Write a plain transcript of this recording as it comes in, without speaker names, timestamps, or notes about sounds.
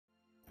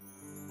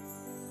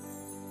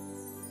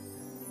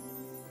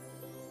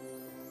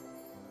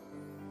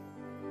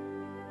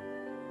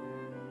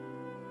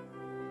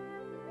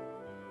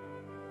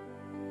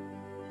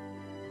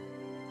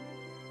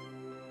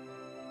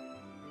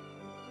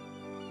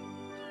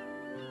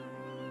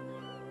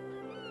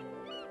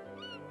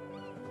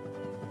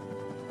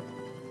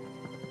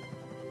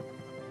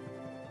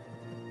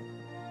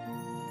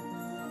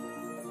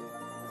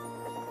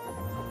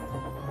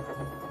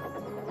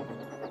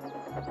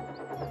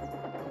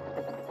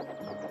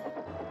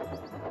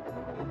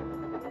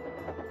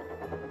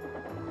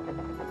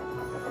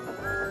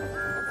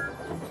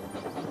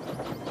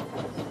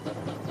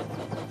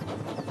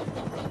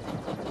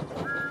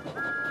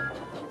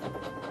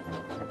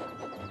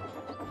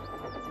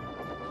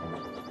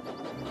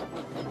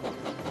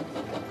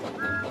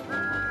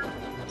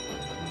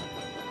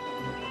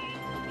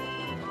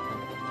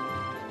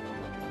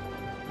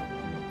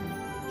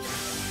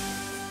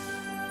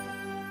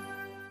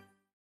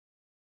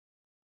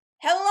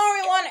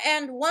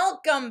and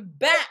welcome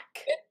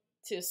back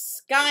to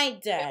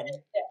Skydead,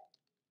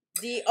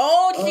 the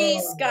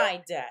OG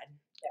Skydead.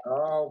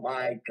 Oh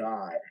my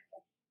god.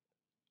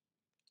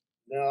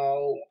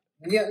 No.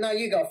 Yeah, no,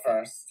 you go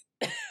first.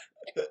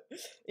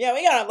 Yeah,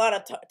 we got a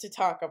lot to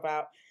talk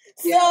about.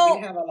 Yeah,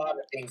 we have a lot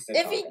of things to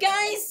talk about. If you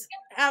guys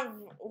have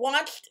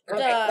watched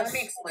let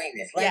me explain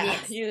this.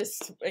 You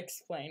just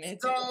explain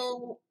it.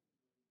 So,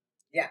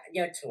 yeah,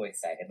 you're too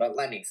excited, but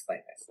let me explain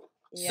this.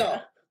 Yeah.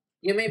 So,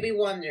 you may be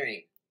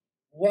wondering,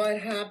 what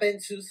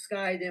happened to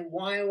Skydead?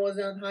 Why was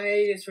it on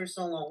hiatus for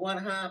so long?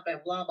 What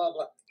happened? Blah, blah,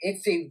 blah.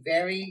 It's a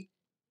very,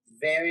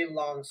 very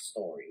long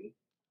story.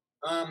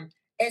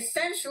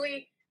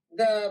 Essentially,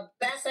 the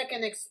best I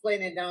can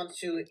explain it down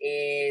to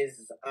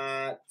is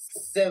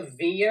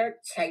severe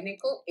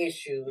technical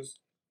issues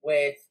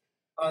with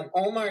on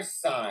Omar's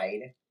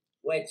side,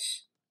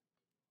 which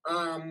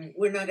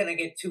we're not gonna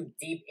get too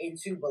deep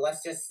into, but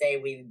let's just say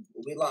we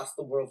lost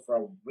the world for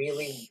a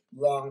really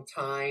long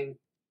time.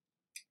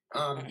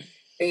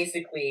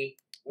 Basically,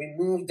 we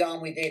moved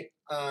on. We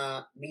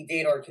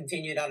did or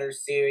continued other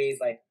series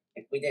like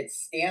we did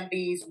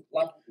Stampy's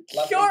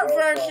short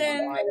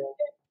version.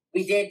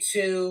 We did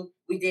two.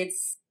 We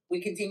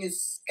continued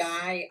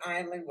Sky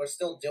Island. We're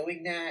still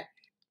doing that.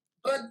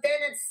 But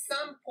then at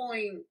some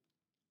point,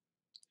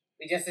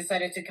 we just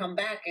decided to come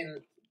back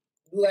and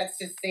let's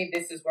just say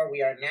this is where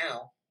we are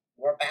now.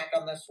 We're back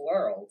on this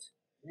world.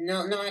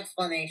 No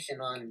explanation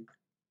on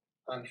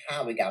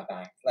how we got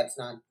back. Let's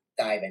not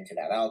dive into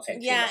that. I'll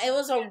take it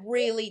was a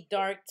really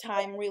dark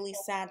time, really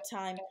sad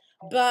time.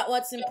 But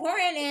what's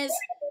important is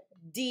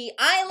the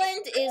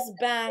island is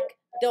back.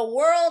 The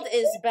world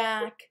is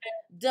back.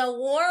 The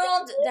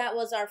world that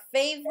was our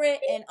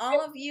favorite and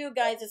all of you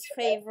guys'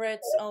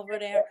 favorites over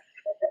there.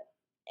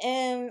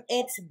 And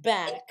it's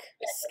back.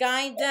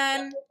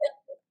 Skydead,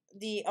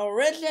 the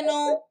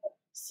original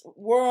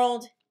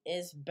world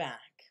is back.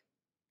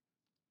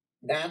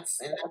 That's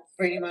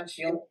pretty much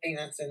the only thing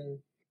that's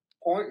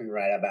important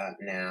right about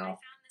now.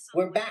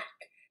 We're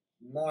back.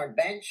 More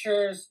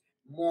adventures,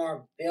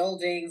 more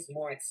buildings,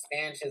 more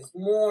expansions,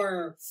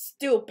 more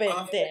stupid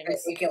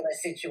things,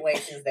 ridiculous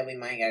situations that we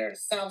might get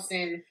ourselves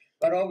in,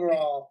 but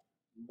overall,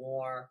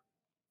 more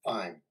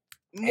fun.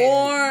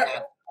 More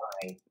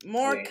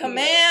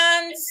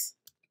commands.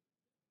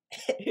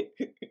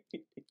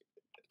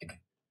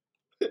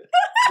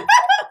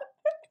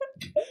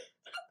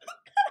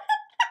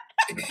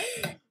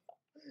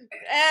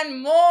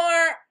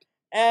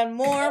 and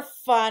more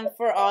fun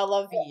for all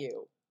of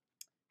you.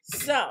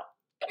 So,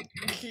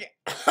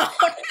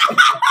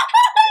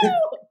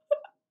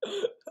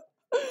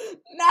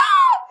 no!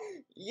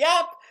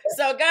 Yep.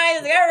 So,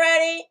 guys, get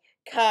ready,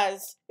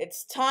 cause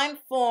it's time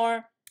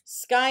for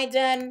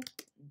Skydead: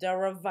 The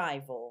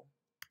Revival.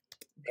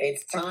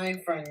 It's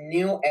time for a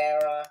new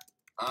era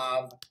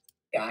of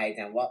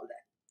Skydead. What?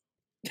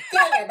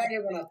 Yeah, that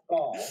you're gonna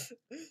fall.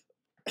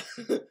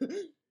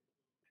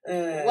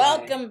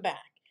 Welcome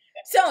back.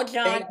 So,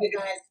 John.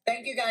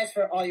 Thank you guys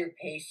for all your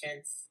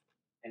patience.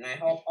 And I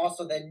hope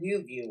also the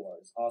new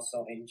viewers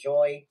also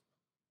enjoy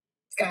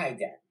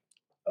Skydead: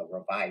 The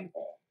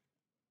Revival.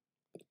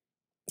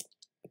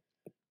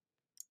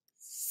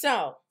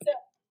 So,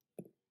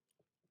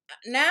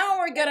 now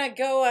we're gonna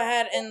go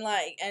ahead and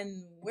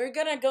we're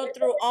gonna go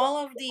through all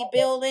of the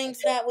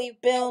buildings that we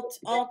built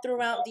all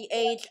throughout the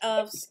age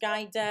of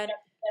Skydead.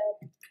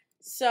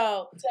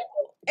 So,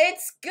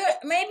 it's good.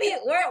 Maybe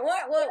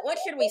what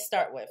should we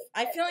start with?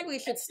 I feel like we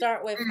should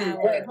start with our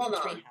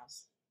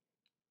treehouse.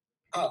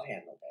 I'll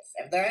handle this.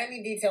 If there are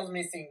any details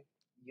missing,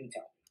 you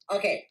tell me.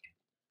 Okay,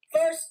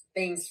 first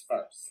things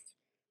first.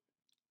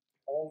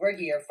 Over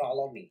here,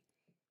 follow me.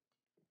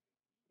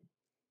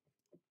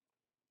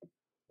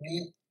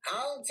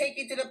 I'll take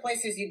you to the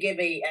places you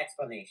give a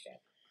explanation.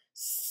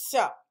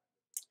 So,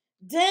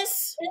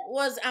 this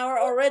was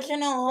our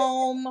original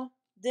home.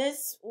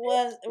 This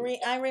was,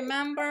 I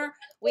remember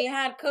we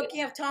had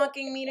Cookie of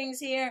Talking meetings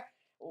here.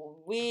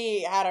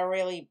 We had a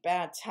really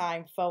bad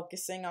time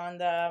focusing on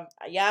them.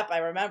 Yep, I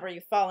remember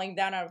you falling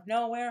down out of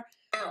nowhere.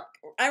 Ow.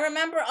 I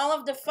remember all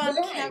of the fun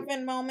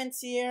Kevin moments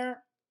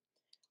here.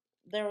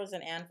 There was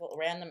an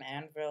random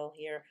anvil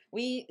here.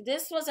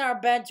 This was our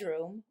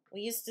bedroom.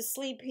 We used to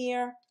sleep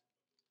here.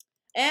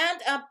 And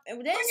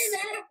this.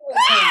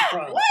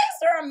 Why is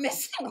there a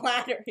missing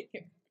ladder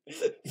here?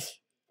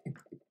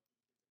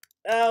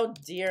 Oh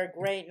dear!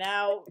 Great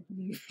now.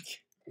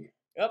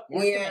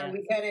 Yeah,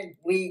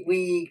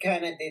 we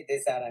kind of did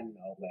this out of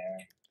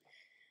nowhere.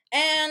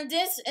 And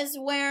this is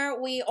where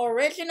we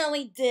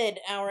originally did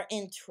our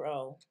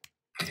intro.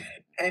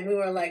 And we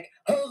were like,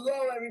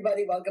 "Hello,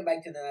 everybody! Welcome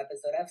back to the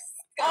episode of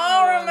Sky."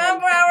 Oh,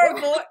 remember our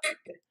voice?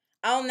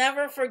 I'll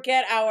never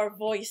forget our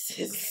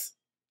voices.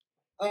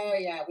 Oh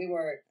yeah,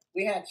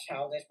 we had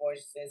childish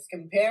voices.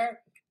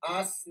 Compare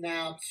us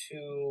now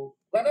to.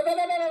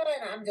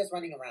 I'm just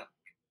running around.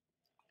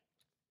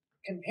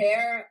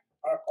 Compare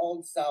our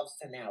old selves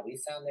to now. We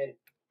sounded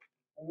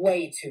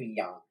way too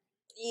young.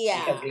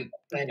 Yeah. Because we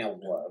kind of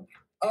were.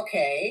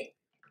 Okay.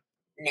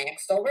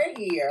 Next over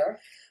here.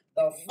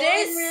 The Fun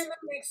This Random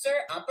Mixer,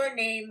 upper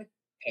name,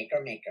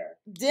 Picker Maker.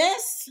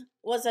 this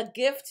was a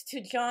gift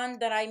to John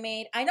that I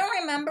made. I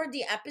don't remember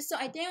the episode.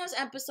 I think it was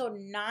episode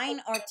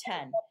 9 or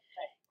 10.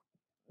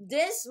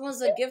 This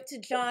was a gift to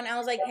John. I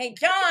was like, hey,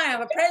 John, I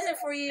have a present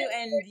for you.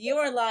 And you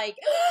were like,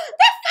 oh,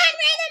 the Fun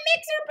Random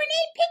Mixer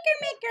Grenade Picker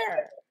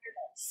Maker.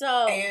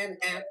 So, And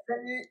as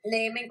the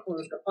name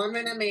includes, the Fun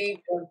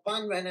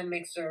Random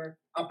Mixer,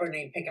 upper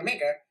name, Picker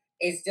Maker,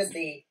 is just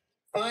a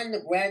fun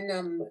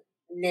random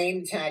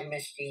name tag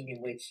machine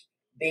in which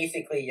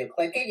basically you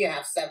click it, you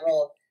have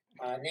several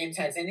name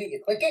tags in it,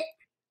 you click it,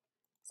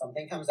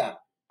 something comes out.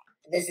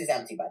 This is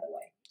empty, by the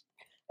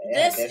way.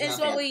 this There's is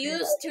nothing what we else in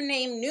use to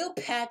name new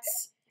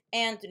pets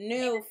and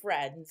new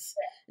friends.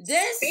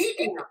 This,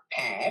 Speaking of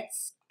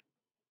pets,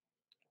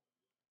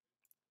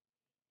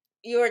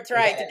 you were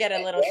trying to a get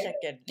a little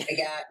chicken.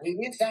 chicken. We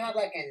used to have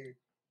like an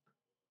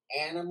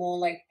animal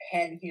like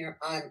pen here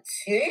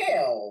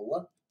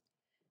until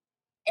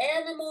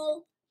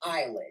Animal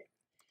Island.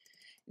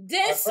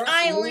 This Our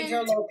first major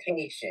island,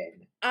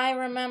 location. I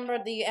remember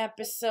the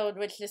episode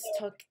which this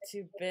took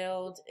to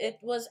build. It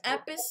was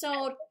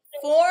episode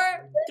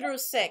 4 through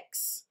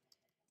 6.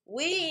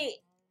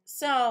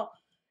 So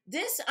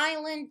this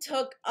island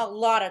took a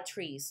lot of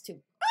trees to. Oh,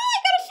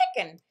 I got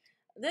a chicken.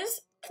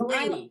 This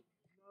island.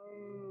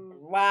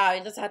 Wow,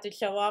 you just had to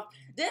show off.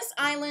 This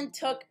island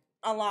took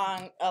a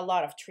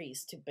lot of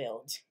trees to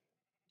build.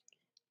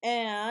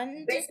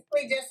 And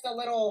Basically just a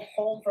little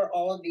home for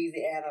all of these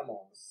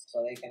animals.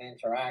 So they can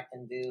interact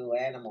and do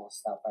animal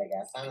stuff, I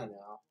guess. I don't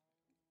know.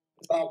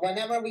 But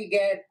whenever we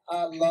get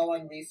low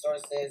on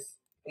resources,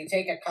 we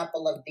take a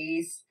couple of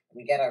these,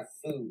 we get our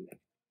food.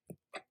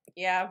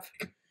 yeah.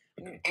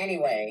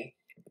 Anyway,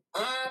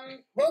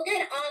 we'll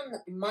get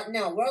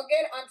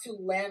onto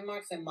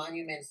landmarks and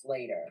monuments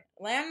later.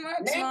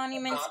 Landmarks, Next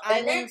monuments, the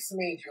islands. next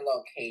major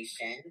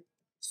location,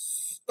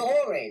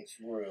 storage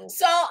room.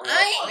 So or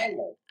I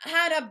island.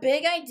 had a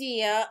big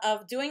idea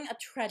of doing a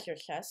treasure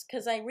chest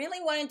because I really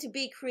wanted to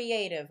be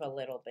creative a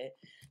little bit.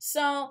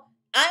 So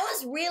I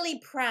was really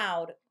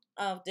proud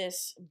of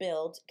this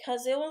build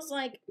because it was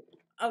like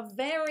a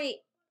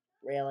very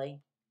really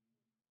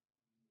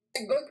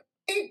Good.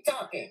 Keep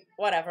talking.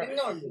 whatever.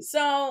 Ignore me.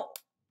 So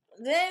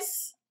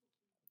this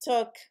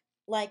took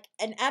like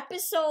an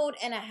episode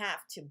and a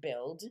half to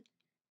build.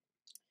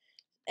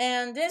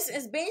 And this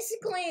is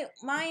basically,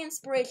 my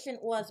inspiration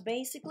was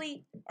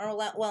basically, or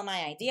well,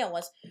 my idea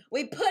was,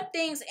 we put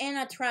things in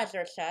a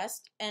treasure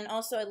chest, and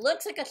also it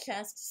looks like a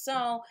chest,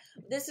 so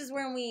this is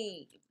where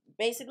we,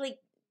 basically,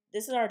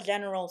 this is our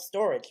general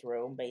storage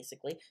room,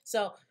 basically.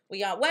 So, we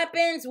got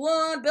weapons,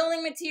 wood,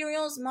 building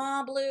materials,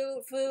 mob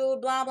loot, food,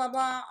 blah, blah,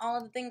 blah, all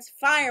of the things,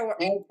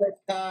 fireworks. Anchor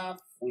stuff,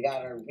 we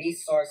got our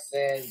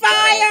resources.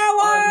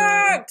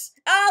 Fireworks!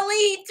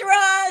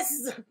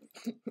 Elytras!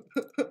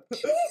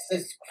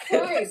 Jesus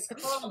Christ,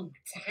 calm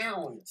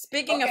down.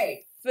 Speaking of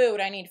food,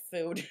 I need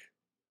food.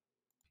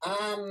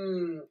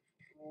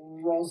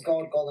 Rose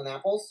gold, golden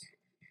apples.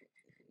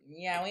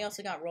 Yeah, we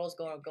also got rose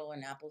gold,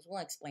 golden apples.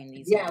 We'll explain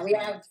these. Yeah, we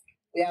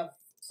have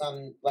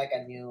some like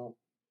a new.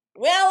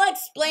 We'll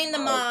explain the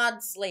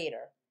mods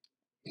later.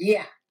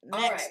 Yeah.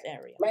 Next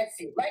area. Let's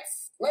see.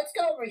 Let's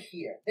go over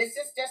here. This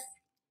is just.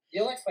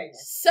 You'll explain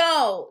this.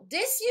 So,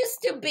 this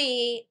used to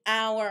be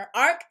our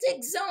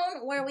Arctic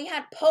zone where we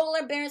had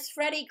polar bears,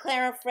 Freddy,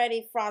 Clara,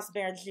 Freddy, Frost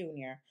Bear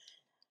Jr.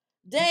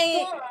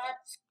 They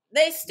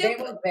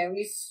were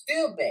very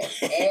stupid.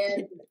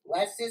 And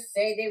let's just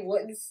say they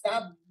wouldn't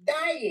stop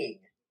dying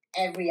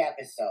every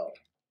episode.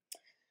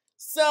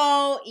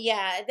 So,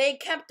 yeah, they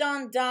kept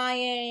on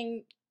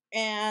dying,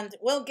 and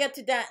we'll get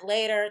to that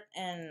later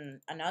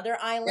in another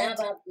island.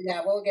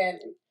 Yeah, we'll get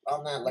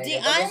on that later.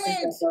 The island.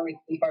 This is where we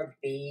keep our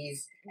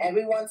bees.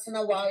 Every once in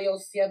a while, you'll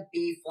see a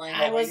bee flying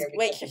over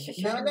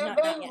here. None of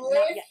them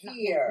live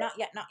here. Not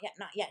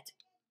yet.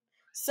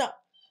 So,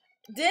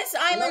 this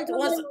island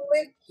was.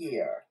 Live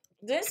here.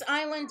 This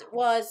island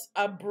was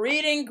a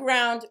breeding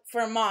ground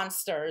for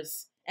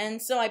monsters.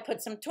 And so I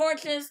put some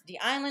torches, the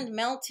island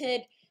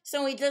melted,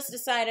 so we just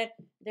decided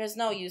there's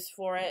no use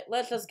for it.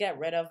 Let's just get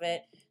rid of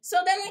it. So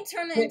then we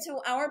turned it into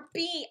our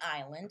bee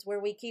island, where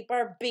we keep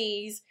our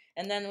bees,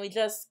 and then we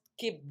just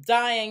keep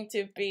dying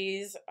to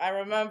bees. I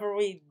remember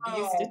we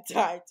used to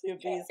die to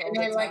bees all the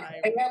time.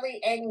 Like,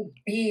 barely any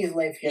bees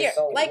live here,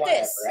 so like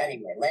whatever. this.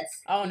 Anyway,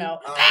 let's... Oh, no.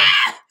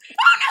 Ah!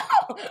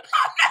 Oh, no!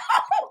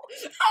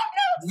 Oh,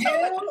 no! Oh,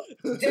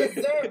 no! You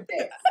deserve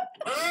this.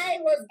 I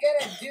was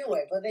gonna do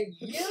it, but then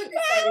you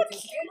decided to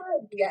steal my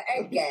idea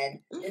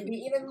again and be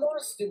even more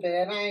stupid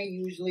than I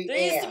usually am. There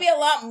used to be a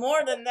lot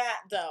more than that,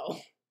 though.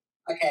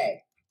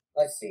 Okay,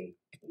 let's see.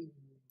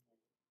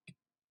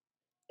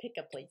 Pick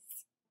a place.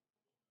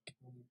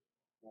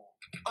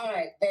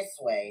 Alright, this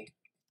way.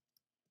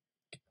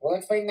 We'll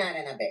explain that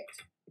in a bit.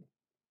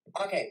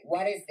 Okay,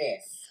 what is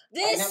this?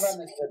 This I never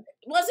understood it.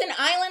 Was an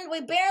island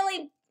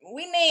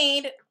we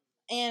made,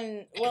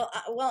 and,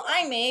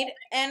 I made,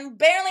 and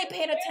barely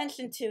paid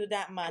attention to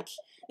that much.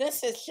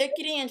 This is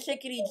Chickadee and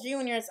Chickadee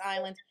Jr.'s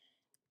island,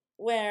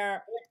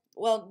 where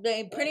Well,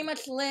 they pretty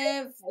much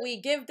live. We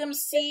give them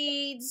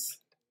seeds.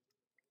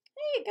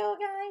 There you go,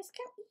 guys.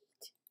 Come.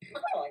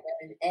 Oh, I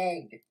got an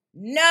egg.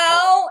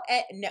 No,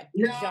 no,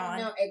 No, John.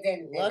 no, it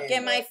didn't. Look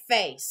at my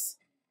face.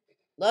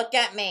 Look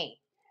at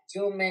me.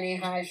 Too many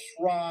high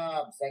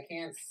shrubs. I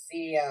can't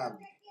see them.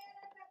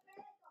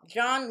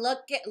 John,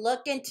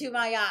 look into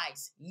my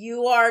eyes.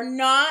 You are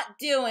not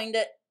doing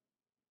the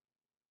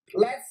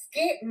Let's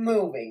keep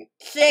moving.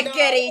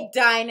 Chickadee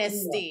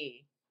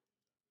Dynasty.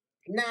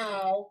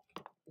 No,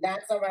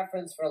 that's a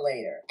reference for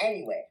later.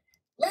 Anyway,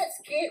 let's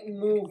keep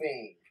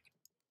moving.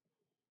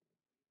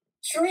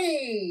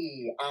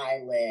 Tree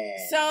Island.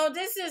 So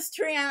this is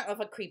Tree Island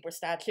of a creeper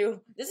statue.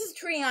 This is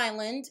Tree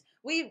Island.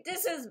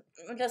 This is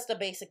just a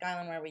basic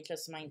island where we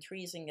just mine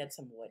trees and get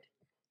some wood.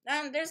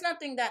 And there's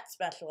nothing that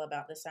special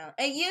about this island.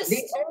 It used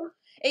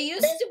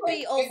to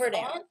be over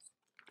there.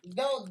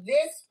 Though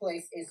this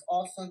place is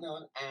also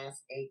known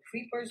as a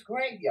creeper's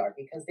graveyard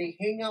because they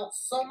hang out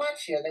so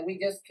much here that we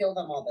just kill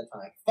them all the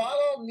time.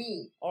 Follow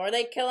me. Or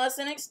they kill us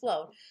and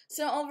explode.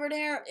 So over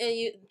there,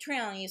 Tree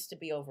Island used to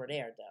be over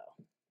there,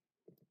 though.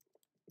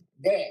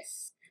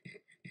 This.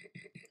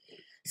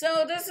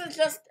 So this is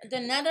just the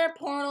nether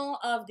portal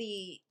of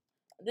the...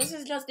 This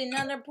is just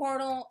another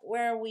portal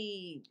where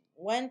we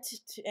went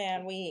to,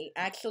 and we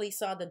actually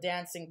saw the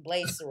dancing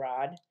blaze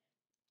rod.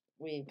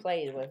 We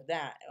played with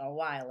that a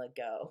while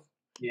ago.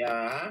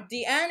 Yeah.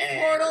 The end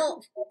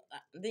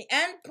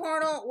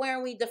portal where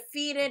we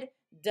defeated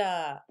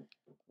the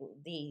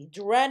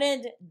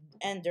dreaded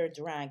Ender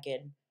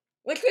Dragon,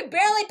 which we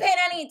barely paid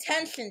any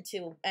attention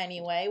to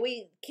anyway.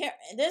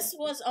 This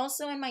was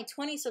also in my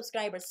 20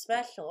 subscribers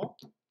special.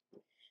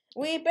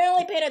 We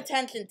barely paid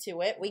attention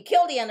to it. We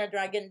killed the Ender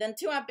Dragon. Then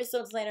 2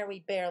 episodes later, we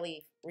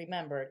barely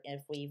remembered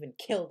if we even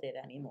killed it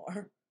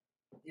anymore.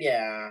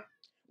 Yeah.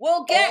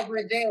 We'll get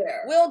over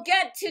there. We'll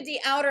get to the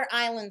outer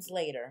islands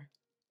later.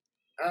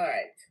 All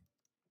right.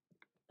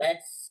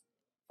 Let's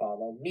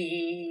follow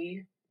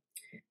me.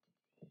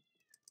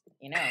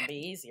 You know, it'd be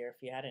easier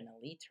if you had an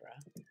Elytra.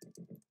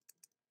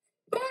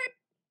 But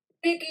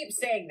you keep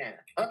saying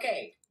that.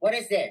 Okay, what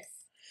is this?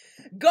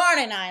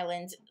 Garden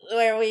Island,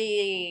 where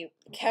we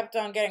kept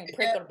on getting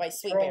prickled by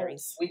sweet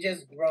berries. We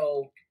just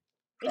grow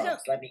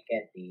crops. Let me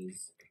get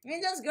these. We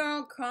just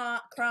grow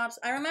crops.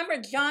 I remember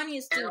John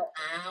used to.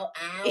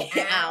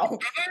 Ow!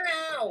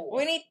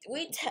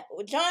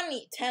 John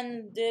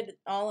tended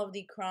all of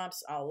the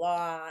crops a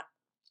lot,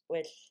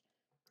 which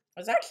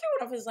was actually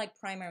one of his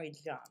primary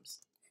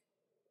jobs.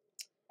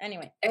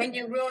 Anyway. And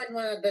you ruined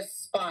one of the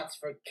spots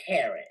for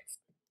carrots.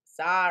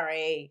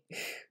 Sorry.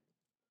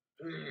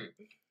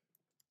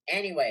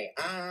 Anyway,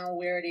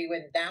 we already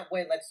went that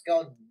way. Let's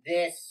go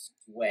this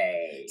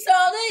way. So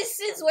this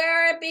is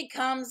where it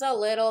becomes a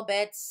little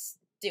bit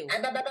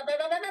stupid.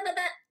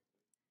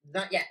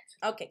 Not yet.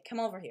 Okay, come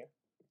over here.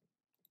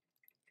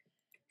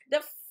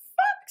 The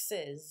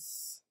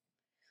foxes.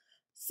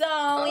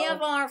 So we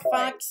have our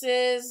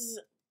foxes.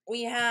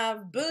 We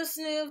have Boo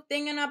Snoop,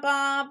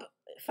 Thinganabob,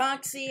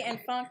 Foxy, and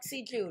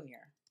Foxy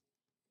Jr.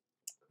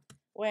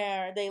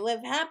 Where they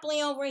live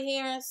happily over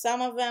here.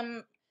 Some of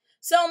them...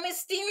 So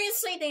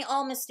mysteriously, they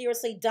all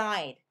mysteriously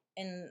died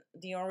in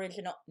the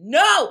original.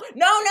 No!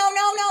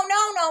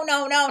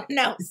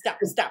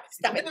 Stop it. Stop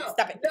it.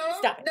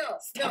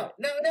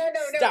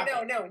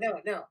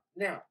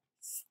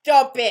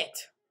 Stop it.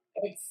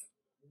 It's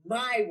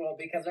my rule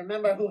because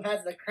remember who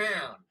has the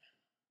crown.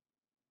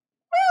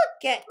 We'll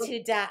get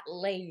to that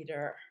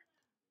later.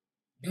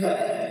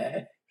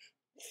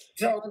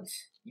 Don't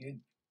you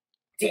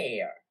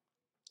dare.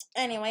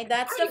 Anyway,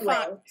 that's the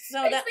fox.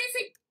 So that's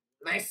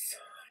my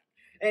son.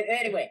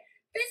 Anyway,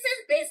 this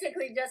is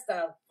basically just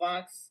a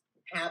fox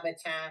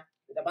habitat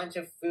with a bunch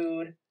of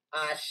food,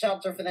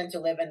 shelter for them to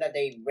live in that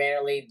they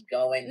rarely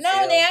go into.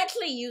 No, they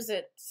actually use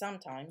it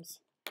sometimes.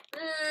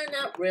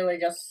 Not really,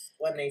 just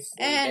when they sleep.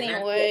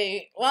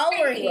 Anyway, while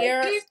we're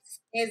here... This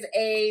is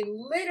a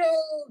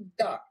little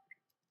dark.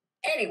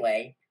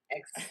 Anyway,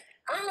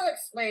 I'll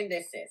explain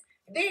this is.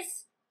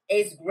 This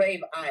is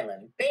Grave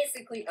Island.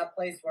 Basically a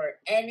place where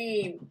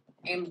any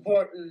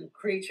important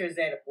creatures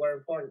that were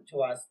important to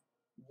us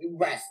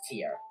rest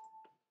here.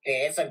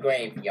 Okay, it's a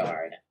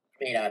graveyard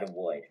made out of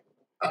wood.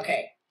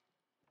 Okay.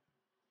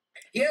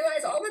 Here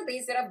lies all the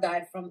beasts that have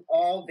died from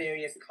all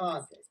various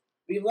causes.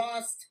 We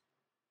lost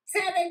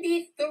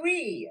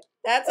 73.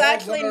 That's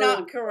actually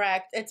not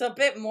correct. It's a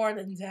bit more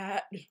than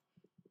that.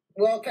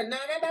 Well,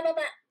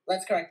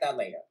 let's correct that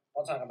later.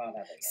 We'll talk about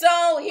that later.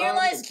 So, here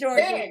lies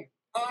Georgie. Then,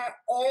 our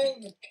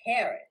old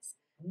parrots.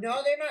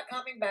 No, they're not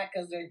coming back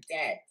because they're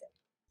dead.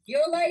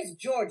 Here lies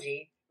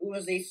Georgie, who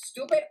was a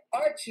stupid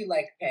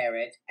Archie-like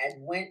parrot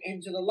and went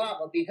into the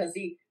lava because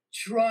he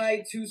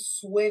tried to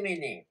swim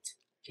in it.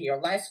 Here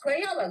lies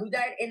Crayola, who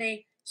died in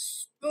a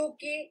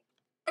spooky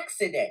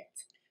accident.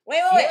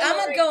 Wait. I'm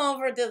going to go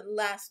over the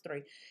last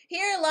 3.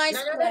 Here lies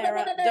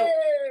Clara.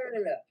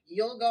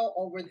 You'll go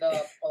over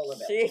the polar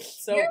bear. She's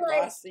so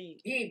bossy.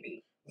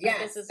 Gibby.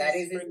 Yes, that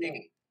is his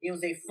name. He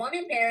was a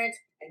funny parrot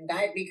and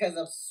died because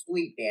of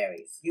sweet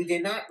berries. You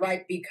did not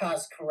write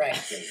because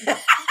correctly.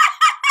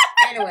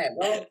 Anyway,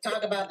 we'll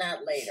talk about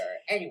that later.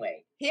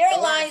 Anyway, Here the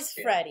lies last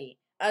two. Freddy,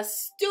 a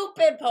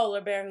stupid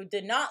polar bear who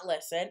did not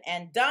listen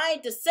and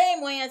died the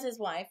same way as his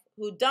wife,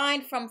 who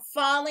died from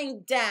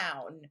falling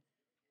down.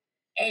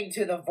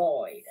 Into the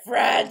void.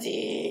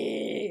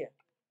 Freddy!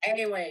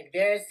 Anyway,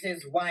 there's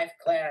his wife,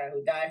 Clara,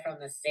 who died from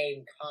the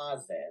same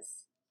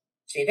causes.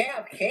 She did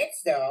have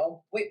kids,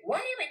 though. Wait,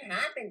 what even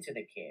happened to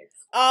the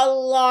kids? A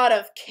lot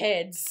of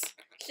kids.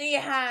 She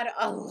had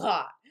a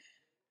lot.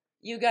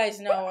 You guys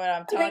know what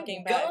I'm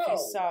talking about if you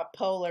saw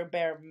Polar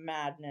Bear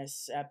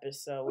Madness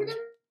episode. Where did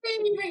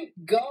they even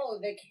go,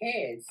 the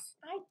kids?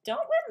 I don't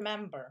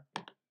remember.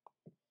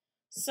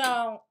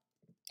 So,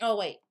 oh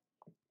wait.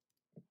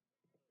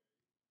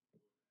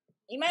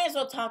 You might as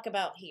well talk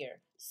about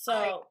here.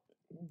 So,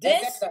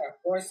 this our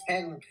horse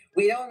pen.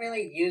 We don't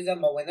really use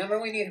them, but whenever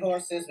we need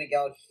horses, we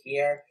go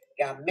here.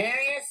 Got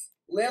Marius,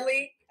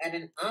 Lily, and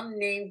an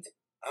unnamed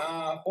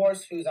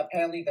horse who's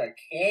apparently their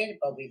kid,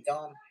 but we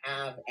don't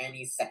have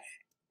any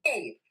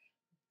Hey!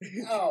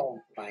 Oh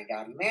my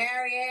god,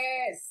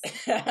 Marius!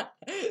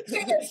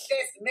 Finish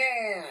this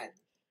man!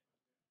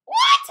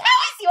 What? How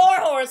is your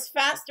horse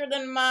faster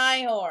than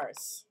my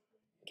horse?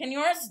 Can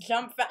yours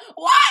jump fast?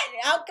 What?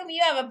 How come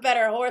you have a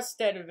better horse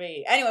than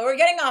me? Anyway, we're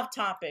getting off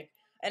topic.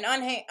 An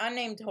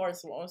unnamed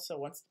horse also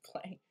wants to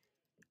play.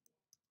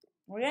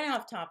 We're getting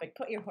off topic.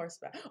 Put your horse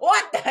back.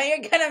 What the?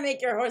 You're gonna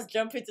make your horse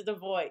jump into the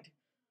void.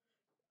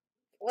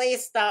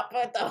 Please stop.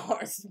 Put the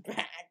horse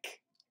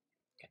back.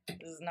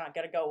 This is not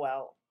gonna go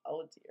well.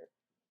 Oh dear.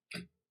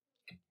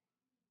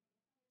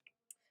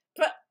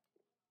 But,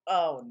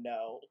 oh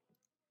no.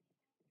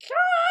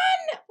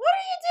 John! What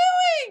are you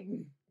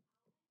doing?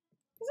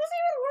 Does this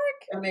even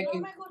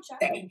work?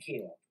 Thank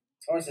you.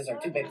 Horses are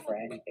too big for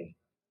anything.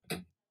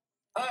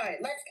 Alright,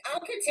 I'll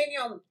continue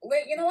on.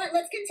 Wait, you know what?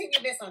 Let's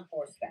continue this on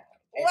horseback.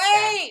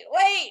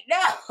 Wait,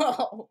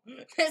 no!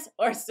 This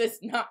horse is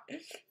not.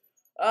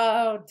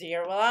 Oh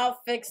dear. Well,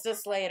 I'll fix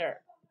this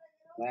later.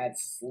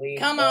 Let's sleep.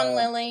 Come on,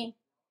 Lily.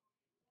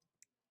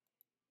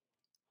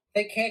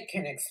 The kid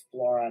can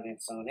explore on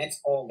its own.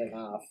 It's old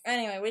enough.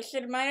 Anyway,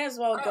 might as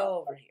well go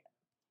over here.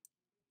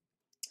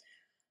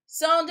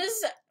 So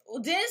this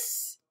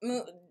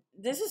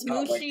is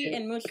Mushi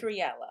and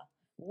Mushriella.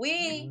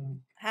 We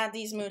had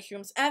these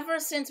mushrooms ever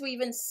since we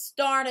even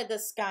started the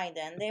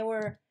Skyden. They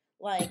were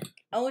like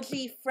OG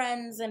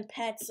friends and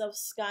pets of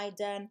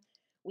Skyden.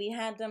 We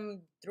had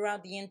them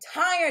throughout the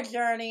entire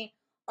journey,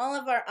 all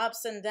of our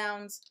ups and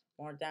downs,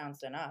 more downs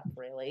than up,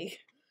 really.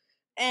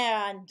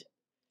 And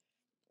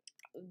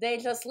they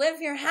just live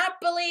here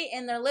happily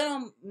in their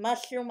little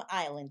mushroom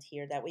island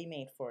here that we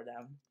made for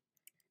them.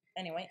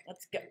 Anyway,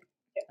 let's go.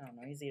 I don't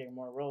know, he's eating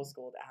more rose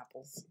gold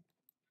apples.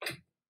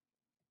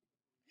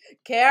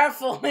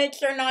 Careful, make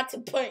sure not to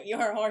put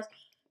your horse.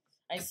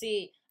 I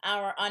see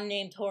our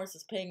unnamed horse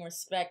is paying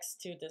respects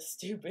to the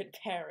stupid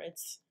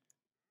parrots.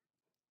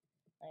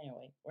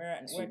 Anyway, we're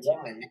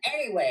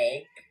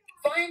Anyway,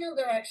 final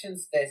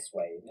directions this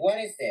way. What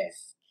is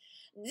this?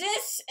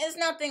 This is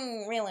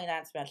nothing really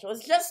that special.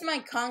 It's just my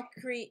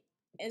concrete.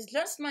 It's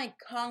just my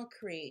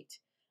concrete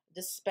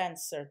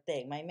dispenser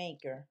thing, my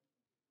maker.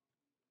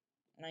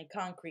 My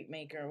concrete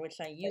maker, which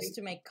I used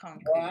to make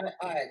concrete.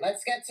 Alright,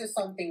 let's get to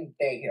something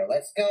big here.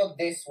 Let's go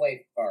this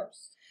way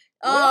first.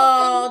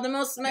 Oh, the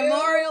most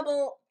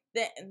memorable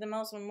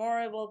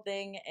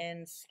thing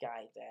in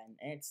Skyden.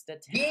 It's the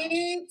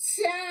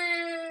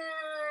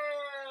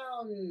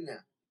town.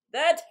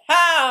 The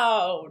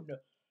town!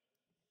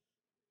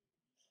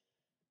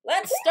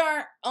 Let's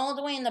start all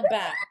the way in the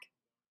back.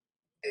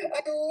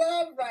 I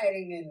love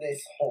riding in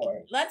this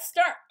horse. Let's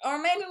start, or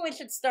maybe we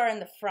should start in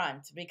the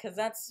front, because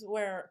that's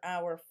where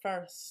our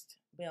first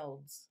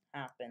builds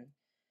happen.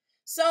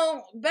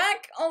 So,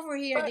 back over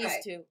here, these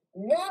two.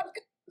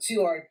 Welcome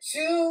to our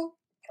two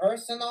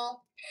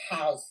personal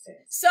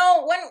houses.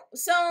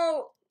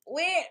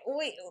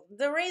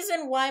 The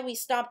reason why we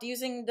stopped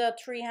using the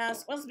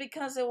treehouse was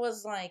because it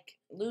was like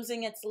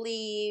losing its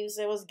leaves.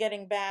 It was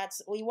getting bad.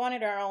 So we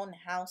wanted our own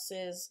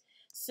houses.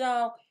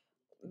 So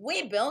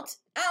we built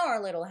our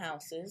little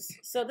houses.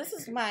 So this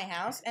is my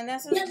house, and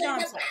this is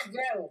John's house.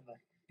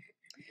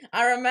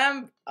 I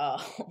remember.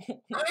 Oh.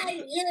 I'm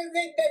using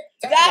the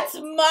toilet. That's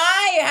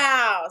my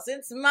house.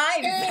 It's my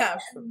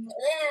bathroom.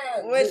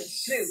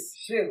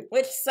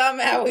 Which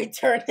somehow we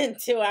turned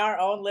into our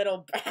own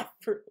little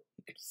bathrooms.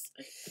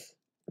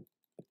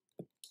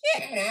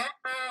 Get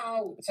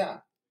out.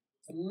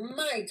 It's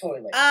my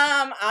toilet.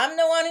 I'm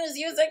the one who's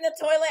using the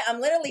toilet. I'm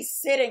literally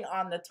sitting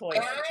on the toilet.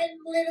 I'm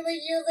literally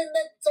using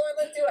the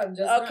toilet too. I'm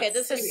just okay.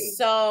 This is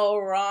so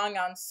wrong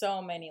on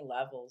so many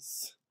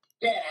levels.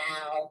 Get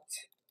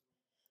out.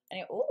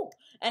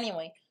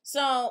 Anyway,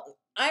 so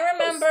I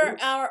remember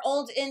our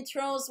old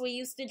intros. I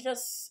used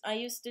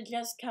to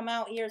just come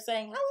out here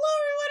saying, "Hello,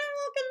 everyone, and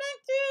welcome back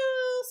to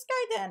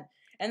Skyden."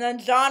 And then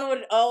John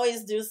would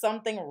always do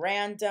something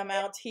random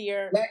out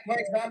here. Like, for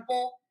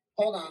example,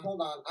 hold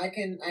on. I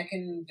can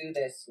do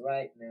this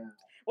right now.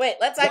 Wait,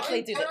 let's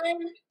actually do this.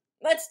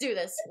 Let's do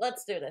this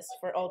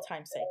for old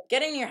time's sake.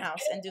 Get in your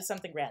house and do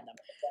something random.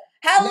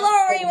 Hello,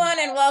 Nothing. everyone,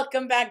 and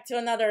welcome back to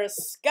another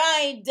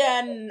Sky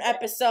Den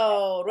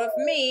episode with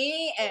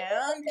me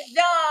and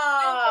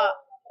Ja.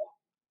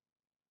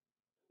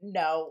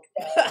 No.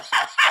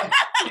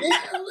 You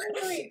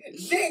literally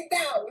did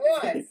that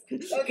once.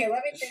 Okay,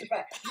 let me think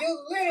back.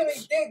 You literally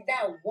did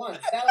that once.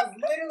 That was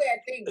literally, I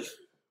think.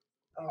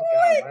 Oh God,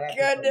 what episode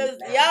is Goodness.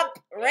 that? Yup.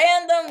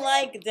 Random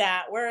like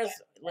that. Where's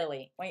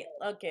Lily? Wait.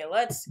 Okay.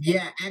 Let's.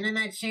 Yeah, and then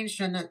I changed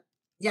to another.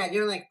 Yeah,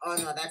 you're like, oh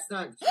no, that's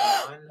not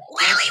John. Lily,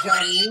 That's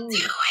what are you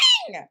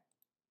doing?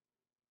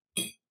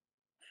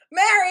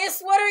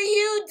 Marius, what are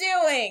you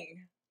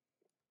doing?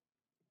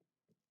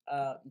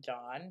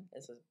 John,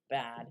 this is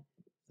bad.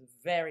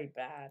 Very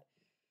bad.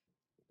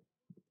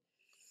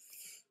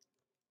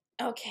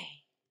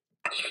 Okay.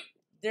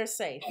 They're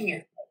safe.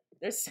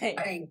 They're safe.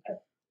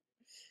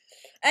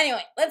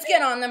 Anyway, let's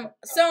get on them.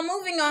 So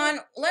moving on,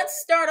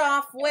 let's start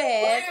off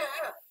with.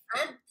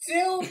 I'm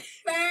too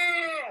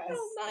fast.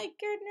 Oh my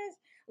goodness.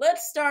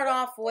 Let's start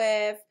off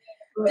with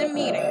the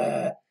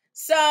meeting.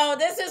 So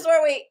this is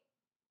where we.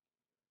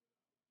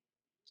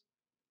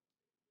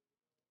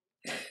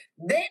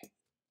 This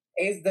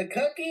is the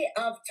cookie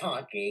of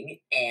talking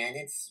and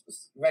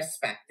its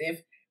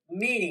respective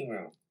meeting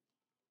room.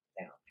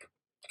 Now,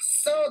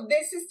 so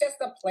this is just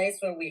a place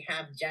where we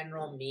have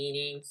general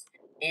meetings,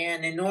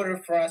 and in order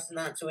for us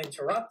not to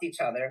interrupt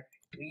each other,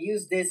 we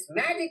use this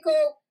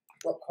magical,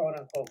 well, quote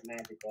unquote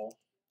magical,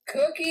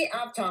 cookie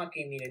of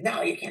talking meter.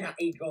 No, you cannot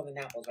eat golden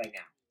apples right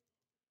now.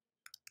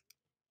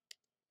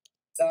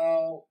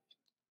 So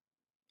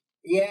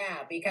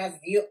yeah, because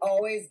you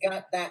always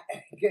got that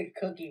good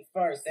cookie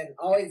first and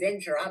always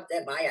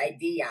interrupted by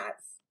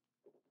ideas.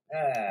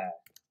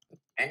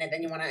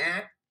 Anything you want to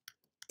add?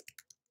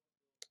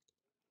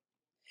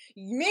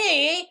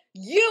 Me?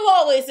 You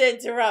always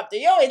interrupted.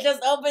 You always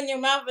just opened your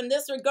mouth and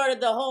disregarded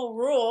the whole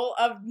rule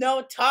of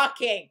no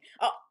talking.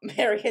 Oh,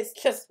 Marius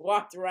just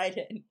walked right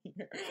in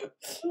here.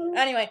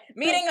 Anyway,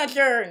 meeting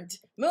adjourned.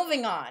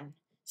 Moving on.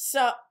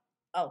 So,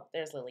 oh,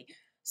 there's Lily.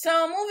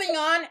 So, moving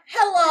on.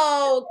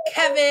 Hello,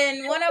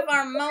 Kevin, one of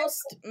our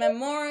most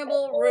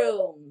memorable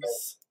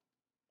rooms.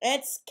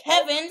 It's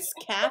Kevin's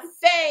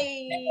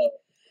Cafe.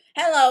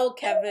 Hello,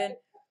 Kevin.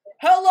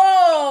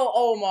 Hello,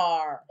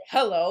 Omar.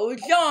 Hello,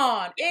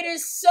 John. It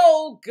is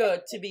so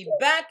good to be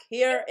back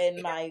here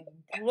in my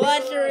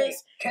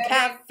pleasures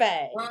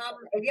cafe.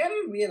 Have you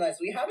ever realized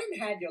we haven't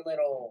had your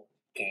little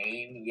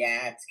game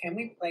yet? Can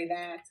we play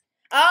that?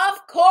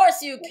 Of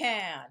course you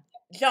can.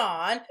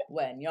 John,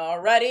 when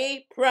you're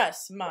ready,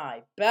 press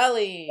my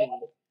belly.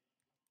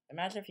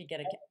 Imagine if you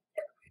get a...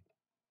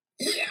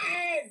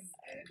 Yes!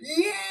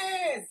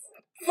 Yes!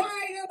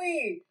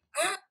 Finally!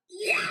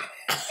 Yeah!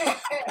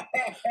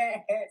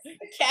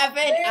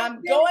 Kevin,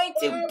 I'm going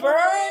to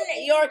burn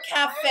your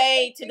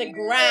cafe to the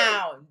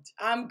ground.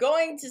 I'm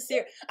going to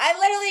see... I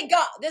literally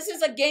got... This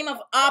is a game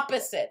of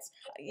opposites.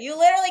 You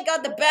literally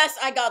got the best,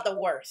 I got the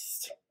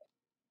worst.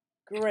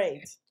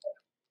 Great.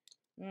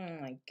 Oh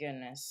my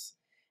goodness.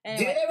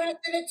 Anyway. Do the rest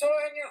of the tour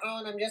on your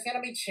own. I'm just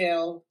gonna be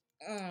chill.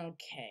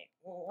 Okay.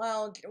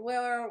 Well,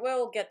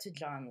 we'll get to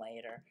John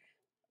later.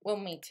 We'll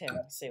meet him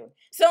soon.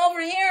 So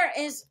over here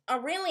is a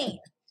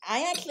really...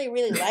 I actually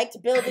really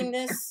liked building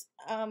this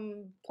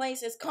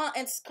place. It's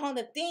called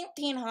the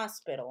Teen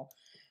Hospital,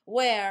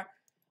 where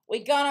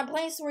we got a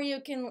place where you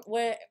can...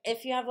 Where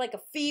if you have like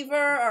a fever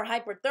or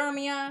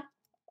hyperthermia...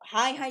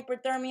 High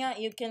hyperthermia,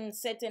 you can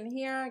sit in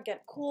here,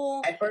 get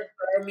cool.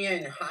 Hyperthermia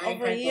and high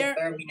Over hypothermia here,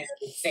 is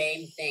the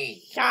same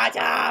thing. Shut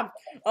up!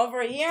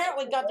 Over here,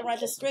 we got the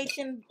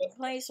registration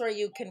place where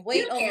you can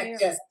wait over here. You can't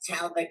just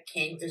tell the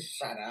king to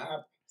shut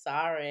up.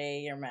 Sorry,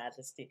 Your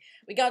Majesty.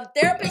 We got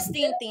therapist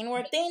Tintin,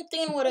 where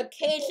Tintin would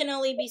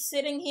occasionally be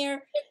sitting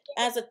here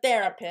as a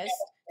therapist,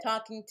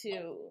 talking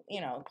to,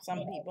 you know, some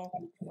people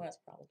who has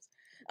problems.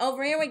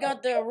 Over here, we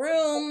got the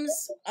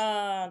rooms,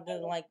 the,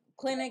 like,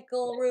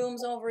 clinical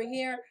rooms over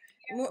here.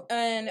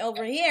 And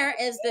over here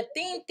is the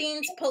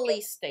Tintin's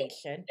police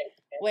station,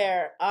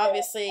 where,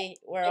 obviously,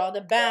 where all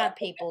the bad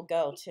people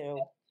go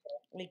to.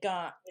 We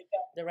got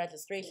the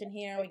registration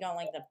here. We got,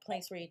 like, the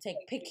place where you take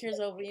pictures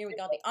over here. We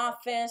got the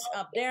office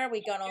up there.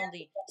 We got all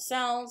the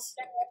cells.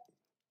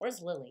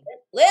 Where's Lily?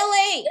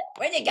 Lily!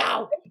 Where'd you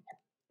go?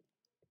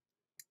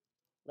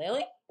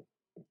 Lily?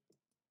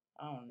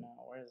 Oh,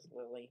 no. Where's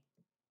Lily?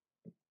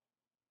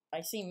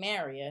 I see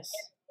Marius.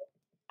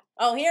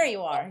 Oh, here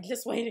you are.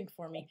 Just waiting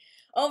for me.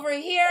 Over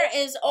here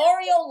is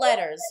Oreo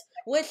Letters,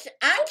 which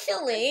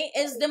actually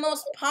is the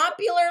most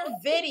popular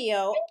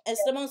video.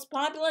 It's the most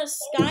popular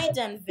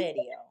Skyden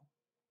video.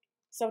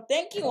 So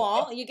thank you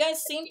all. You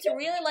guys seem to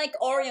really like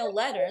Oreo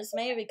Letters,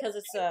 maybe because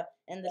it's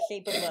in the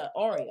shape of an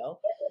Oreo.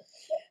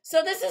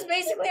 So this is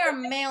basically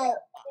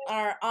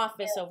our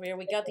office over here.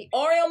 We got the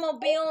Oreo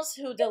mobiles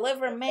who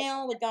deliver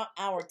mail. We got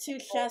our 2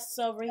 chests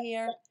over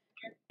here.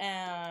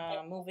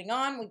 Moving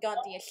on, we got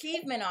the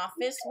achievement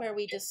office where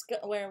we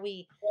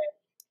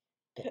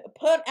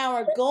put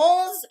our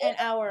goals and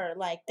our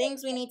like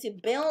things we need to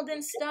build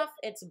and stuff.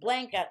 It's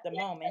blank at the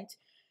moment.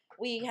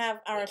 We have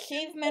our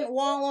achievement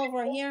wall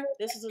over here.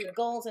 This is the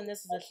goals and this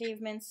is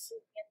achievements.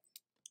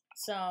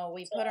 So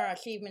we put our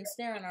achievements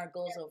there and our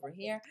goals over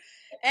here.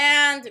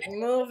 And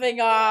moving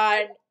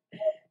on.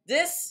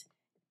 This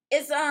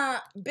is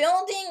a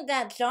building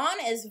that John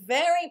is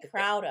very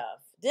proud of.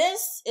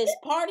 This is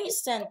Party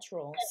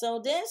Central. So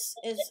this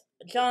is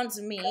John's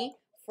me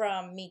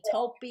from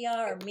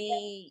Metopia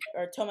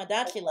or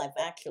Tomodachi Life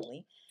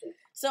actually.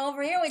 So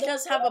over here we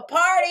just have a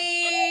party.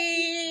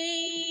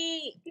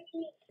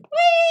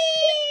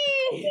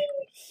 Whee!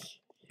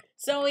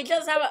 So we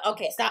just have a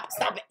okay. Stop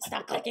it!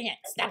 Stop clicking it!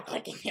 Stop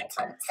clicking it!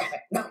 Stop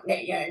it! No,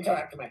 you're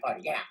interrupting my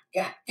party. Get out!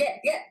 No! You're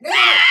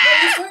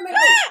destroying my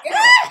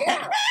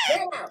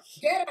food.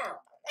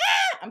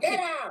 Get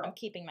out! I'm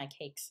keeping my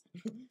cakes.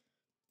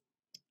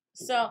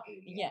 So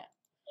yeah.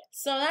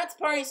 So that's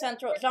Party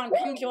Central. John,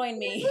 come join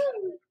me.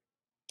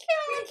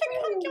 John,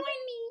 come join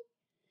me.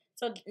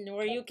 So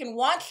where you can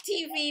watch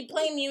TV,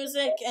 play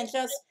music, and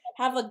just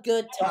have a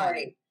good time.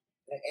 Party.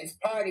 It's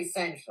Party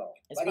Central.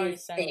 It's Party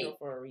Central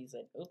for a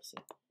reason. Oopsie.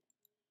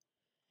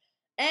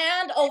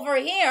 And over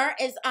here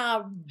is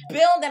a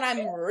build that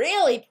I'm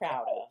really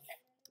proud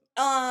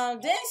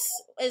of. This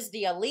is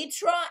the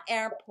Elytra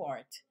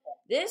Airport.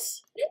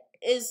 This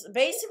is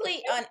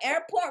basically an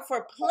airport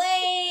for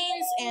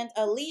planes and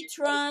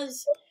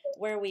Elytras,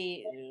 where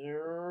we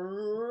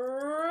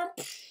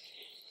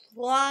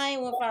fly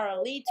with our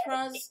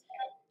Elytras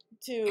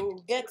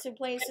to get to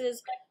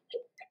places.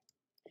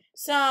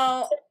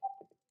 So,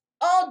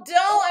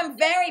 although I'm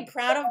very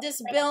proud of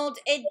this build,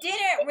 it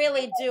didn't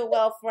really do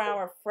well for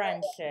our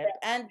friendship.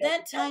 And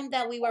that time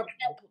that we were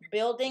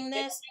building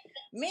this,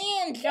 me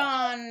and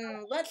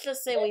John, let's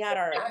just say we had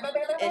our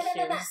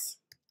issues.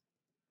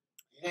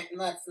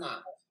 Let's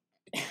not.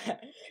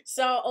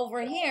 So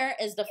over here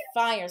is the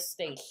fire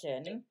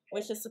station,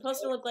 which is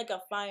supposed to look like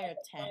a fire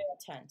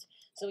tent.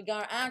 So we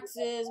got our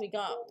axes, we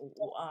got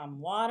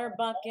water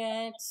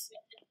buckets,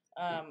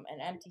 an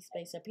empty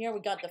space up here. We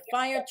got the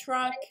fire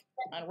truck,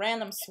 a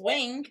random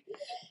swing,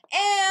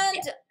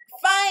 and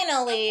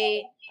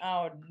finally,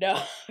 oh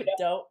no,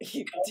 don't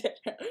you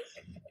dare.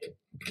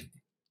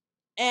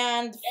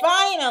 And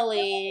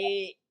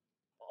finally,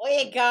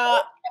 we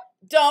got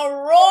the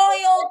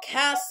royal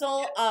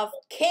castle of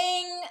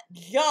King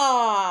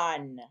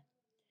John.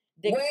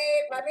 Wait,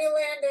 let me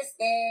land this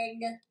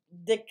thing.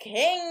 The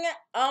king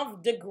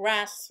of the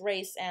grass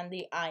race and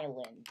the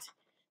island.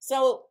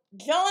 So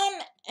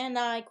John and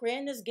I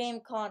created this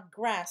game called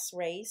Grass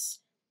Race,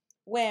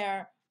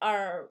 where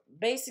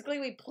basically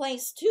we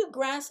place 2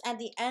 grass at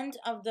the end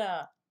of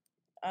the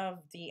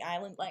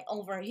island, like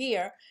over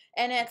here,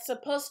 and it's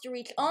supposed to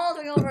reach all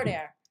the way over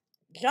there.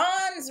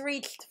 John's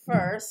reached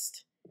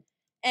first,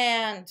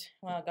 and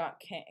well,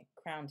 got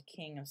crowned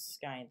king of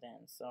Sky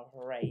then. So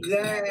hooray!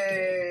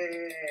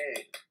 Yay!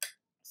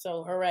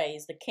 So hooray!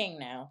 He's the king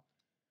now.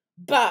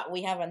 But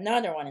we have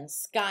another one in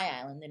Sky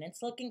Island, and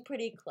it's looking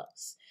pretty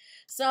close.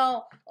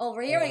 So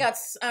over here we got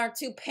our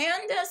 2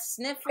 pandas,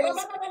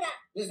 Sniffles.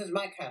 This is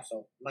my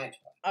castle, my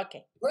turn.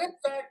 Okay. Let's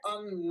start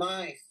on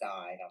my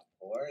side, of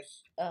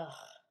course. Ugh.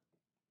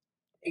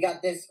 We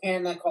got this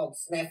panda called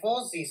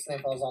Sniffles. He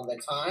sniffles all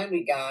the time.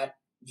 We got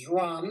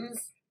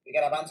drums. We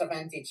got a bunch of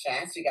empty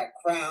chests. We got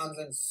crowns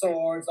and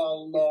swords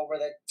all over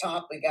the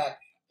top. We got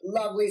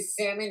lovely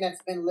salmon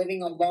that's been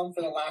living alone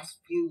for the last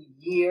few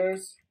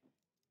years.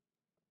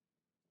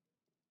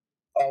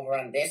 Over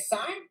on this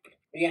side,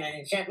 we got an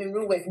enchantment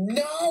room with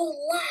no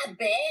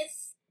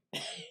lapis.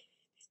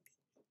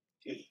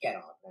 Get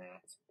on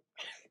that.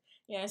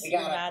 Yes, we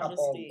Your got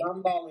Majesty. A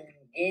couple gumball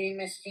and gaming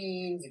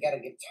machines. We got a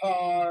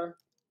guitar.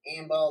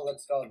 Ambo,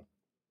 let's go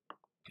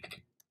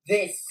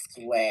this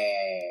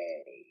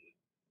way.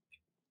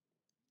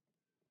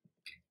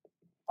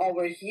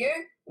 Over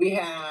here, we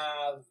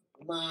have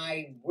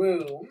my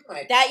room.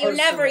 That you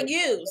never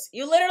use.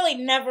 You literally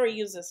never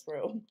use this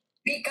room.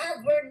 Because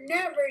we're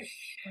never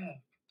sure.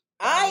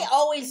 I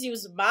always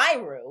use my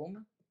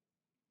room.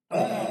 I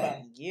don't know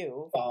about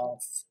you.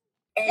 False.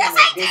 Anyway, yes,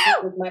 I do!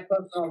 This is my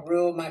personal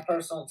room, my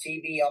personal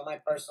TV, all my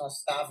personal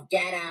stuff.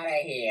 Get out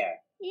of here.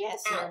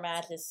 Yes, Your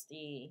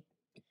Majesty.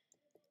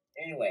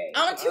 Anyway.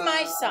 On to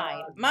my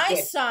side. My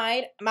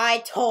side. My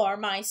tour.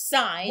 My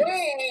side.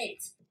 Wait!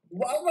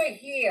 Over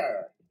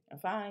here.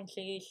 Fine,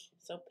 sheesh.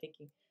 So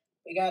picky.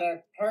 We got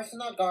our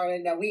personal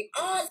garden that we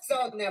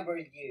also never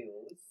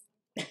use.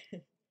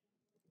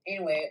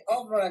 Anyway,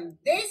 over on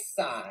this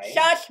side.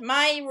 Shush,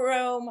 my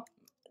room.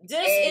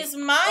 This is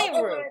my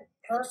room.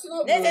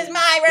 Personal this room. Is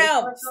my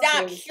room.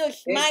 Stop. Room.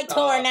 Shush. My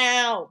tour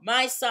now.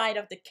 My side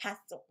of the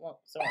castle. Oh,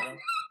 sorry.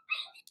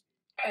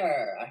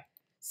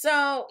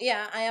 So,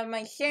 yeah, I have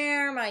my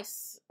chair, my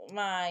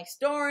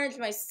storage,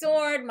 my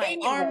sword, my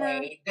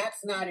armor.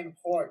 That's not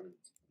important.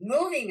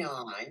 Moving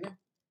on.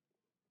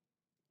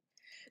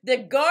 The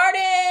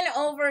garden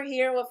over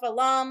here with the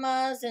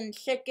llamas and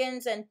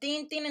chickens, and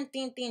Tintin and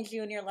Tintin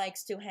Jr.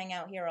 likes to hang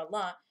out here a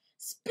lot.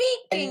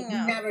 Speaking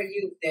of... never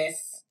use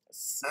this.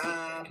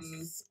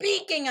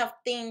 Speaking of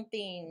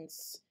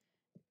Tintins,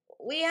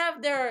 we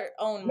have their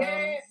own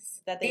room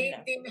that they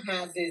Tintin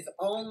has his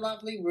own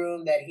lovely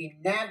room that he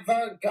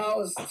never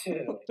goes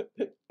to.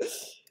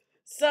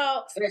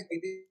 So,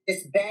 Seriously,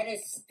 this bed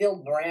is still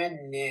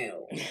brand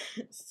new.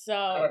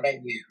 so, Never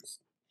been used.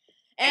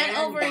 and And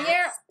over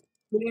here, that's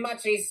pretty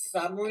much a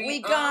summary we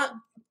of got,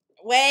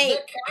 the wait,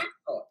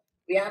 castle.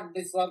 We have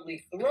this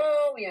lovely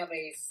throne. We have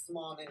a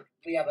small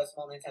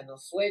Nintendo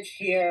Switch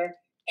here,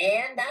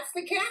 and that's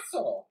the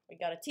castle. we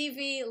got a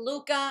TV,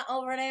 Luca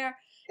over there.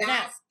 Now,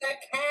 That's the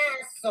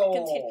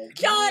continue. castle.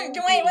 John,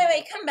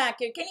 wait, come back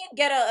here. Can you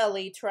get a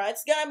Elytra?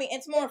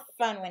 It's more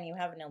fun when you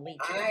have an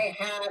Elytra. I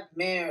have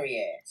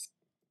Marius.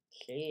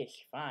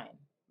 Sheesh, fine.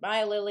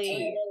 Bye,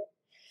 Lily.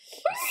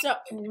 So,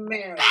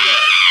 Marius.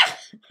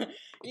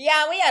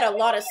 yeah, we had a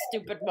lot of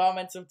stupid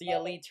moments with the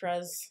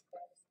Elytras.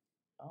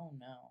 Oh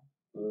no.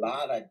 A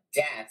lot of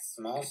deaths,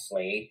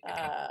 mostly.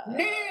 Uh,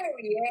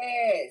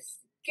 Marius!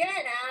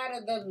 Get out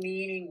of the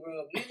meeting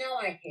room. You know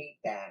I hate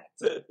that.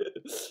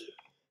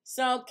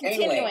 So,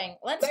 continuing. Anyway,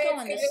 let's go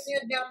on this.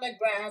 Continue down the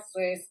grass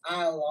race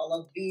aisle. All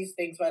of these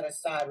things by the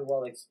side we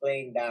will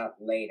explain that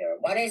later.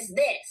 What is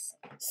this?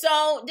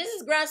 So, this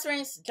is Grass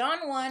Race.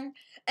 John won.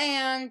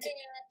 And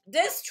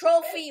this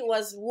trophy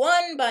was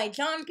won by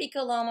John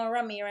Picolomo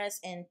Ramirez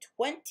in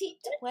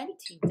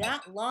 2020.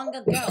 That long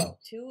ago.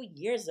 2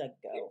 years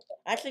ago.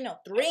 Actually, no,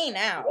 3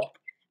 now.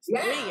 It's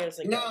 3 years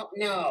ago.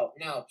 No,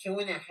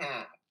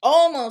 2.5.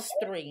 Almost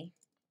 3.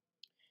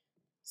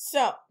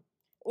 So,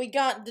 we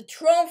got the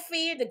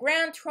trophy, the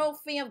grand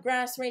trophy of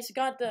Grass Race. We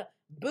got the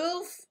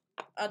booth,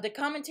 the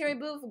commentary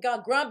booth. We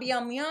got Grub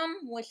Yum Yum,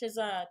 which is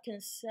a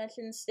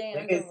concession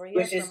stand over here.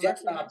 Which is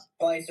just a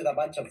place with a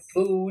bunch of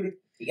food.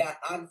 You got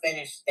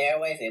unfinished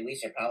stairways that we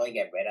should probably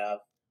get rid of.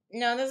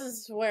 No, this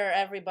is where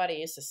everybody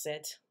used to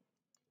sit.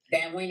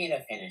 Then we need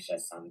to finish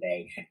this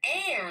someday.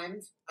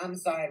 And, I'm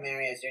sorry,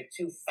 Marius, you're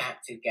too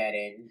fat to get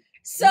in.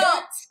 So,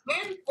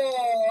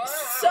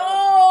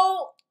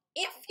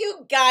 if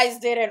you guys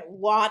didn't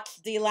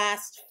watch the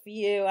last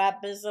few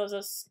episodes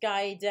of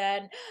Sky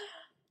Dead,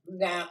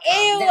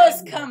 it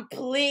was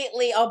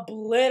completely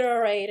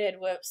obliterated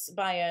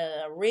by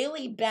a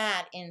really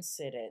bad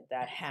incident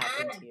that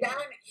happened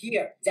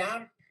here.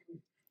 Down.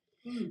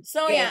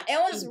 So yeah, it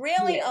was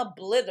really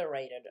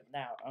obliterated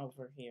now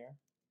over here.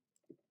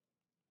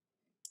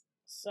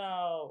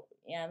 So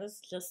yeah, this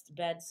is just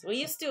beds. We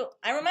used to.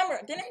 I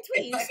remember, didn't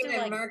we used to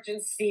an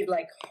emergency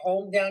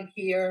home down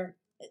here?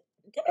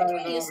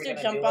 Didn't we used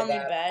to jump on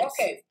the beds?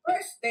 Okay,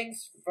 first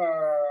things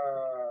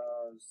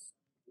first.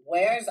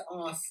 Where's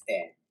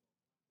Austin?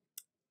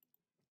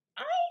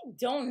 I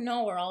don't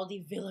know where all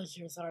the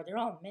villagers are. They're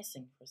all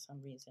missing for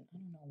some reason.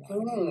 I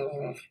don't know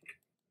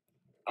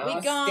why.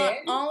 We got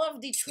all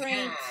of the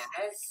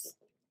traits.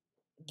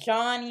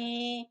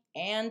 Johnny,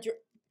 Andrew.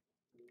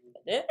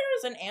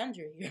 There's an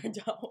Andrew here,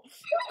 though.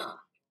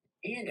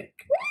 Andrew.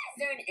 Why is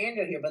there an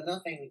Andrew here, but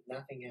nothing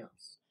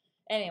else?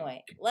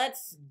 Anyway,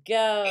 let's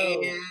go.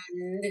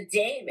 And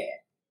David.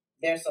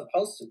 They're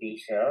supposed to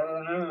be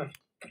here.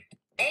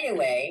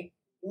 Anyway,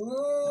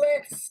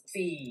 let's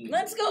see.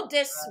 Let's go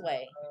this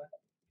way.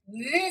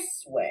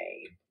 This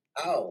way.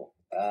 Oh,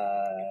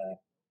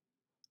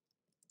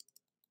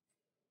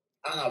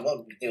 no,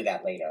 we'll do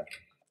that later.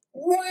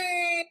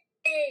 Wait!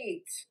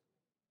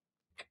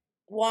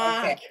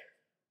 Why? Okay.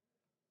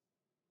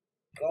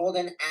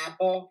 Golden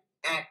apple,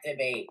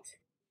 activate.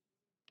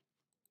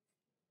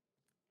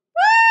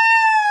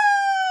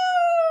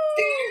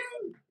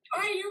 Damn!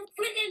 Are you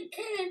freaking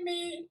kidding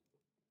me?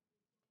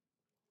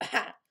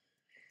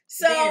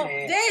 So,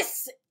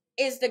 this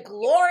is the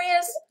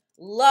glorious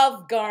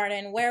Love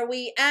Garden, where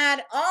we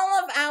add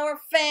all of our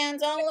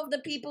fans, all of the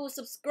people who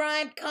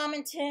subscribed,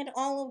 commented,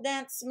 all of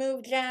that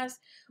smooth jazz,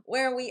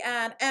 where we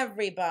add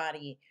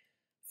everybody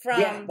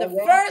from the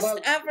first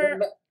ever.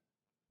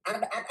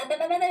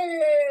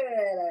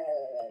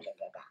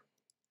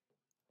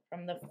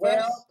 From the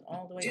first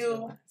all the way to the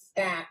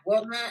last.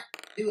 We'll not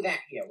do that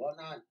here.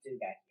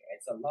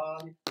 It's a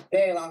long,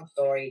 very long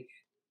story.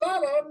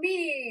 Follow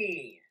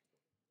me.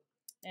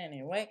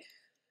 Anyway,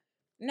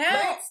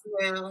 let's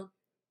now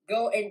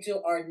go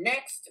into our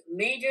next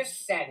major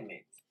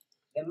segment,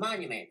 the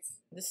monuments.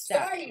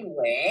 Starting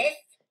with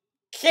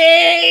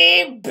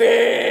KB.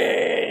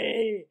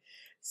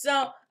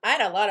 So, I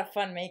had a lot of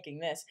fun making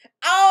this.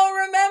 Oh,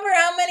 remember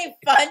how many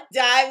fun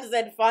times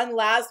and fun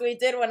laughs we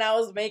did when I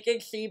was making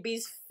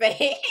Shibi's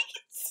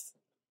face?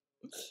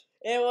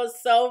 It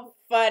was so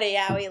funny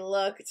how he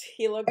looked.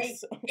 He looked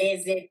so...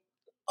 Is it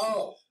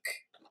oak?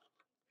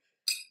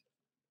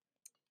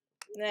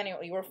 Anyway,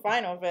 we were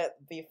fine with it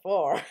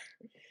before.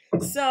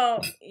 So,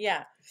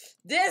 yeah.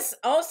 This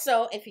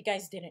also, if you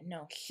guys didn't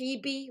know,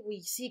 Shibi,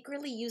 we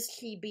secretly use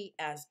Shibi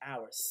as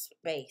our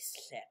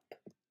spaceship.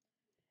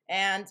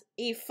 And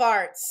he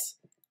farts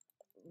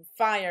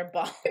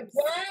fireballs.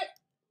 What?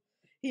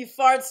 He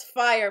farts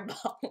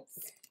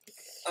fireballs.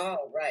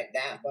 Oh, right,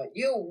 that. But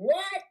you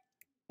what?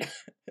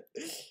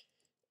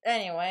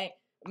 Anyway,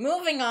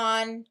 moving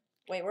on.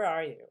 Wait, where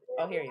are you?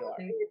 Oh, here you are.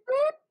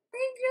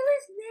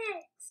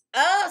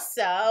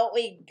 Also,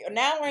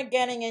 now we're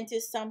getting into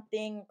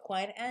something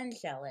quite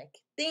angelic.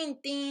 Ding,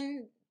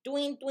 ding,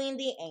 tween, tween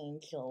the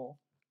angel.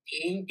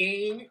 Ding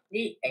ding,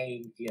 the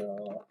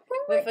angel.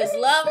 With his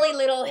lovely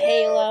little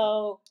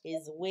halo,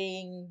 his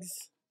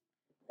wings.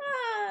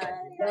 Ah,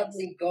 nice.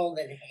 Lovely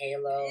golden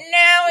halo.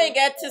 Now we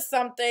get to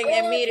something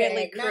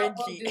immediately Okay, now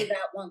we'll cringy. do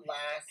that one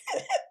last.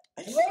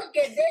 Look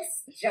at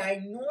this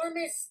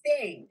ginormous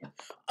thing.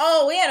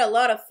 Oh, we had a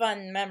lot of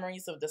fun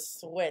memories of the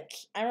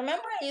Switch. I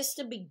remember it used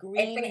to be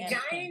green It's a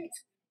and pink.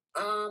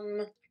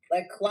 giant,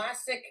 like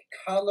classic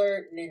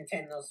color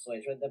Nintendo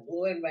Switch with the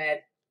blue and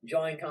red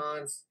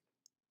Joy-Cons.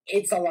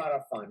 It's a lot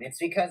of fun. It's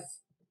because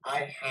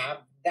I have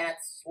that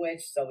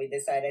Switch, so we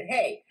decided,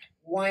 hey,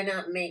 why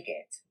not make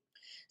it?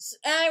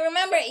 I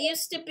remember it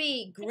used to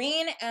be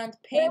green and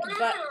pink,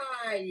 but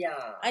Why?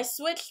 I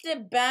switched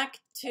it back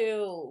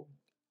to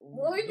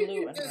Why did blue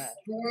you and red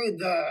destroy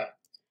the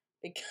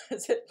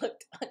because it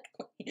looked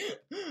ugly.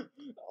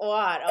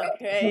 What?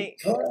 Okay.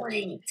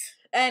 point?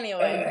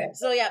 Anyway,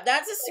 so yeah,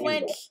 that's a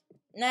Switch.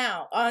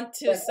 Now on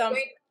to But some.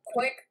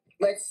 quick.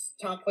 Let's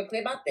talk quickly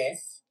about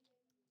this.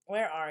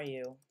 Where are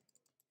you?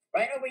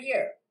 Right over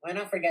here. Why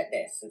not forget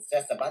this? It's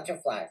just a bunch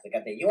of flags. We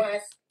got the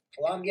U.S.,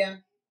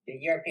 Colombia, the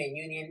European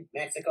Union,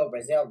 Mexico,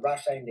 Brazil,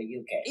 Russia, and the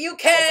UK.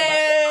 UK.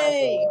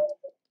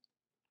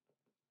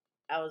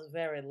 I was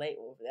very late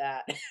with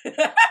that.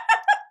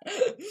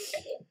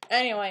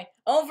 Anyway,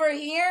 over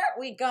here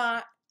we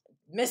got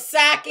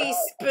Misaki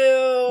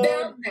Spoon.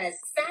 The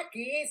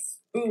Misaki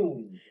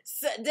Spoon.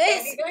 So If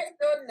this you guys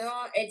don't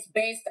know, it's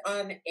based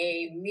on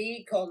a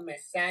me called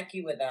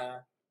Misaki with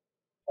a,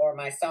 or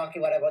Misaki,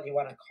 whatever you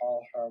want to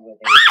call her, with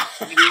a.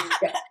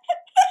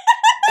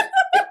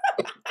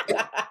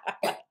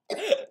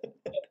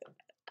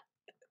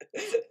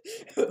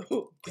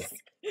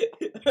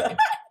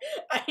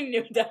 I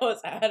knew that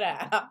was how to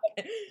happen.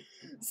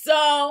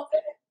 So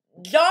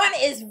John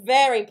is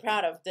very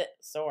proud of this,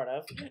 sort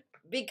of,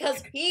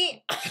 because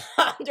he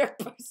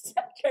 100%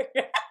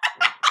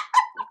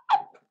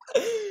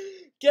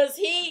 because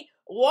he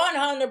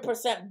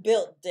 100%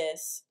 built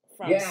this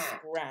from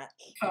scratch.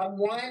 From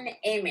one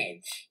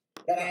image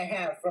that I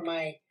have from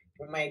my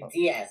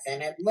DS,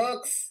 and it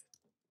looks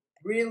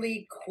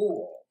really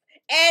cool.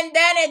 And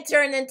then it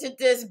turned into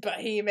this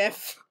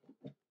behemoth.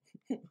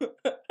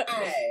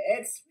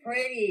 It's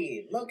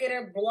pretty. Look at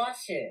her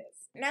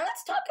blushes. Now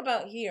let's talk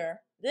about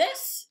here.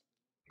 This.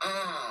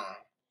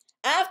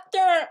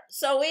 After.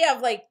 So we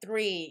have like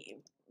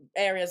 3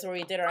 areas where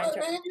we did our No,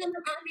 come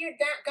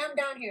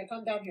down here.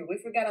 Come down here. We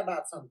forgot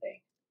about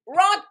something.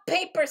 Rock,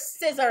 paper,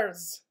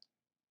 scissors.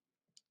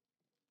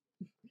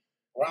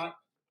 Rock,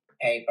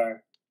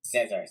 paper,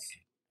 scissors.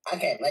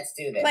 Okay, let's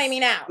do this. Play me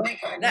now.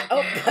 Now.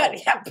 Oh,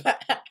 buddy.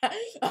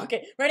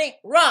 Okay, ready?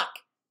 Rock,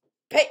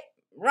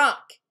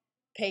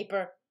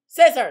 paper,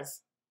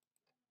 scissors.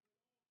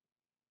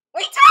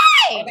 We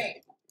tied.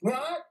 Okay.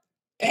 Rock,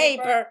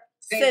 paper,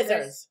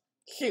 scissors.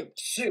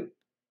 Shoot.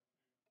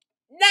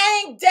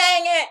 Dang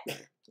it.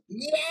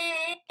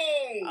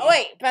 Yay! Oh,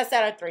 wait, best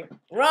out of 3.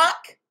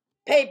 Rock,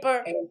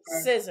 paper,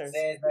 scissors.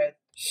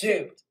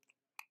 Shoot.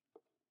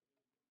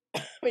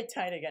 We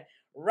tied again.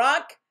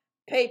 Rock,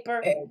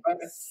 paper,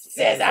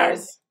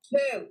 scissors.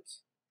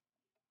 Shoot.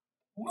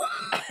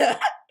 Oh,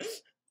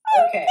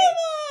 Okay.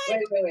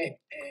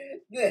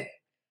 Wait.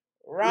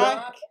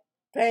 Rock,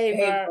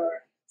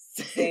 paper,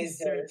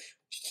 scissors.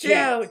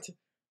 Shoot.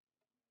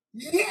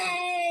 Yay!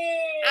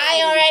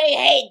 I already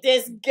hate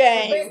this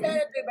game.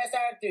 Best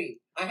out of 3.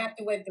 I have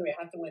to win 3.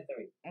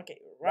 Okay,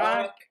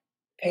 rock,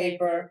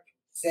 paper,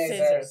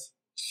 scissors,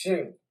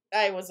 shoot.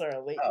 I was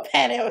early. Oh,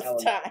 And it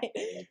was tied.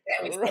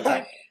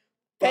 Rock,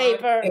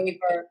 paper,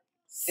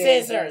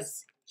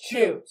 scissors,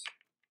 shoot.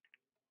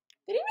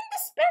 Did he even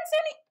dispense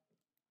any?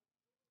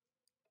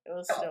 It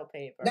was still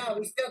paper. No,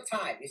 we still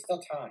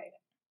tied.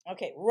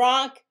 Okay,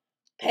 rock,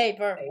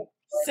 paper,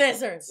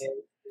 scissors.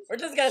 We're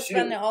just gonna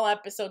spend the whole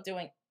episode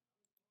doing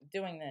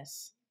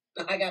this.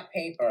 I got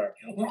paper.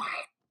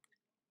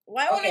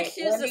 Why won't I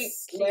choose the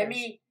Let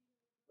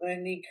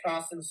me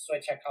cross and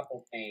switch a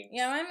couple things.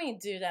 Yeah, let me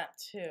do that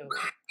too.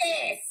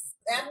 Yes!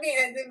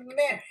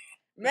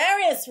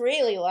 Marius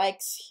really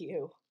likes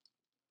you.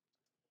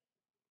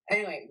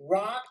 Anyway,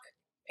 rock,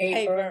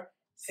 paper,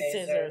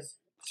 scissors,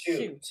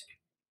 shoot.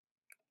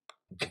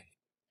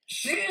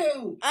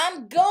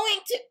 I'm going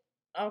to.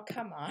 Oh,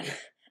 come on.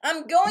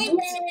 I'm going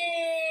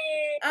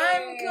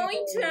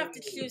to have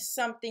to choose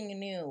something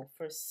new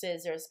for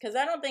scissors because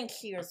I don't think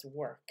shears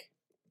work.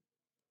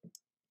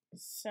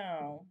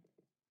 So,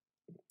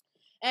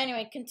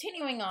 anyway,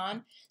 continuing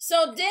on.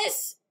 So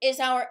this is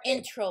our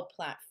intro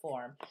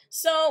platform.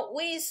 So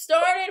we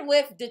started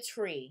with the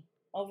tree.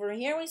 Over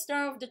here we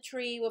start with the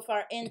tree with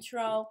our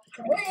intro.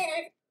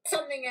 Wait,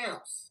 something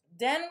else.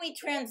 Then we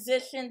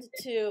transitioned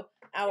to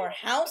our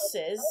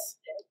houses.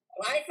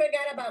 I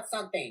forgot about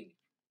something.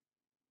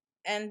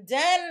 And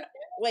then,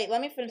 wait,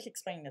 let me finish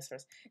explaining this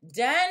first.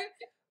 Then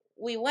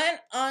we went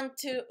on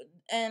to,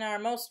 in our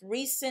most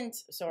recent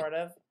sort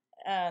of,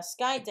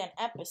 Skyden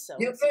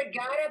episode. You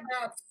forgot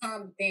about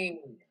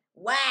something.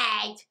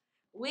 Wait!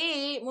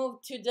 We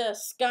moved to the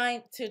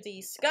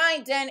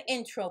Skyden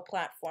intro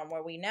platform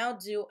where we now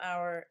do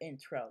our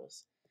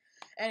intros.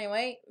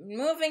 Anyway,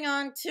 moving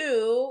on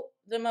to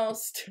the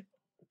most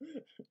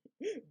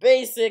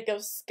basic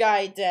of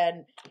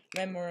Skyden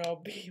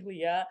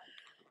memorabilia.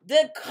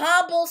 The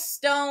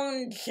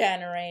cobblestone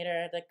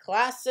generator. The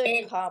classic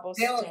It's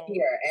cobblestone. still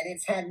here, and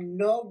it's had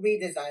no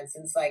redesign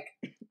since, like,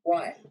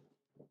 what?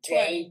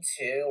 Day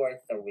 2 or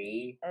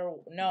 3?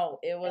 Or no,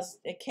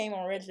 it came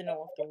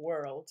original with the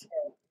world.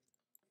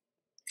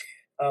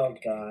 Oh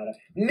god.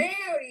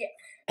 Mary!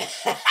 You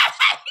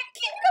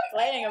keep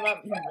complaining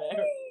about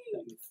Mary.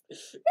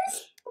 This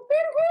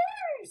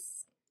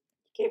horse!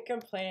 Keep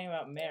complaining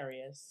about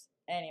Marius.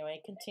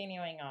 Anyway,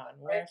 continuing on.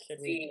 Where should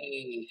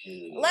we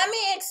see. go? Let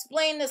me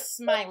explain the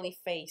smiley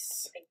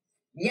face.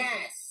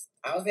 Yes,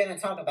 I was gonna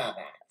talk about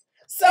that.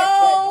 So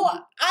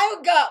I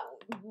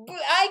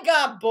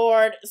got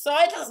bored, so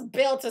I just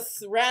built a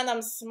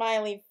random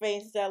smiley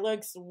face that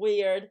looks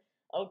weird.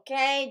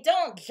 Okay,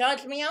 don't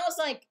judge me. I was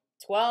like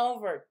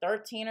 12 or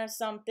 13 or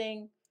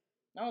something.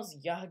 I was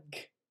young,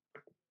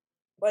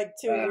 like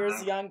 2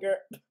 years younger.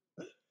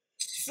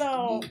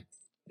 So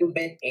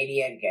stupid young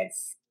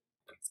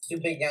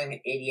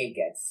idiot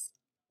gets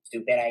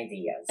stupid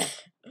ideas.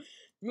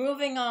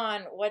 Moving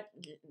on. What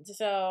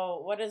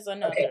is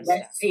another? Okay,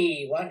 let's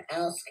see. What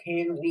else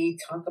can we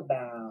talk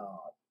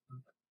about?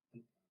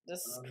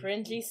 This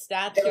cringy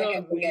statue I feel like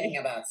I'm of me. forgetting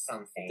about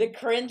something. The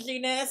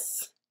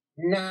cringiness.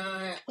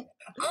 Nah.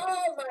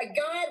 Oh my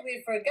god,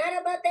 we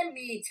forgot about the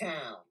Me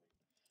Town.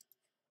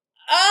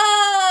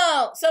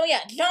 Oh, so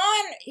yeah,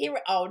 John.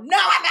 Oh no,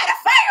 I'm out of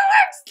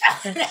fireworks.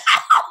 No.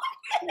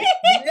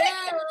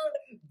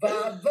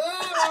 Bye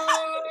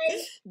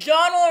bye.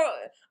 John will.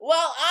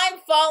 Well, I'm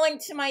falling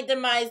to my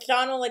demise.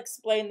 John will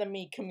explain the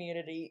me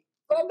community.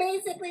 Well,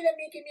 basically, the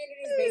me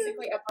community is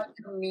basically a bunch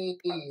of me's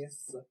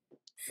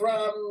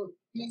from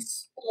Wii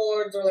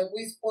Sports or like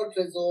Wii Sports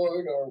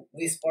Resort or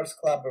Wii Sports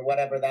Club or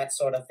whatever, that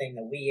sort of thing,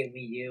 the Wii and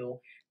Wii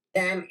U,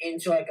 them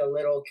into like a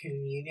little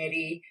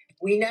community.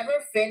 We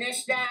never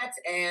finished that,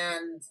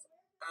 and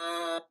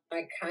I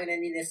kind of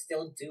need to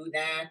still do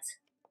that,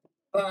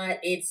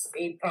 but it's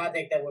a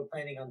project that we're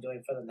planning on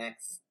doing for the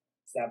next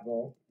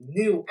several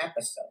new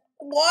episodes.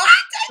 What?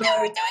 I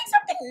thought we were doing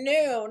something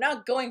new,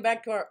 not going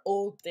back to our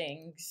old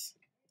things.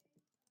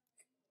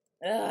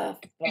 Ugh,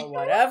 but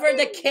whatever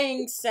the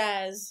king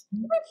says.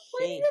 When you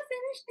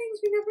finish things,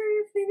 we never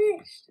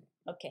finished.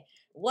 Okay,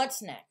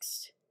 what's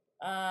next?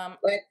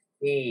 Let's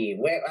see.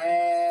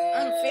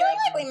 I'm feeling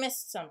like we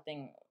missed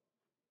something.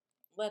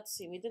 Let's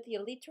see. We did the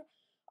elite tour.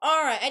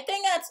 All right, I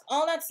think that's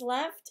all that's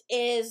left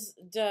is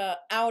the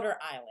outer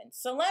island.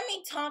 So let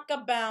me talk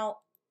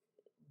about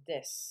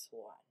this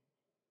one.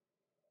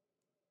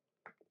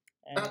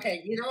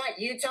 Okay, you know what?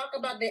 You talk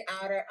about the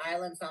outer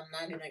islands. I'm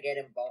not gonna get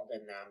involved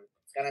in them.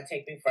 It's gonna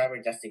take me forever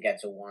just to get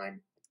to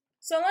one.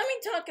 So let me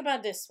talk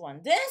about this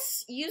one.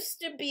 This used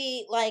to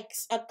be like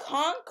a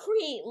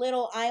concrete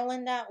little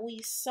island that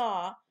we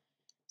saw.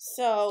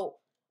 So,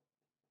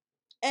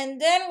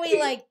 and then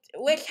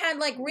which had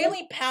like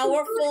really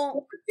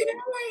powerful,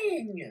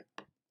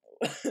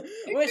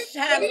 which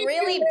had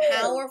really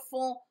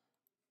powerful,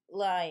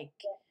 like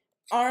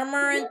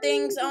armor and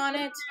things on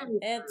it.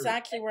 It's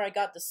actually where I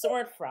got the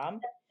sword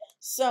from.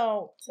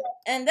 So,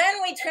 and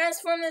then we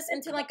transformed this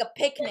into like a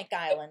picnic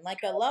island,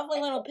 like a lovely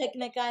little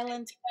picnic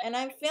island. And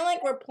I feel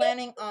like we're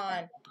planning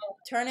on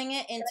turning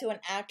it into an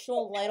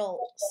actual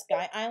little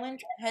sky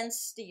island.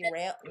 Hence the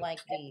rail, like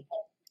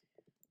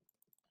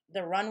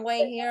the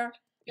runway here.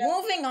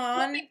 Moving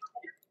on.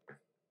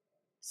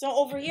 So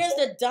over here's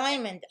the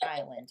Diamond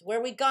Island,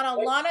 where we got a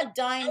lot of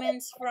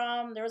diamonds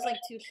from. There was like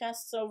 2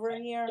 chests over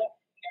here.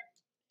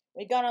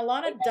 We got a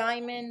lot of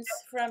diamonds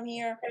from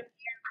here,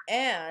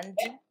 and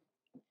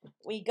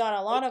we got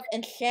a lot of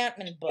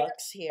enchantment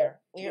books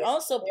here. We're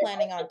also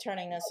planning on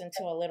turning this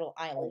into a little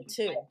island,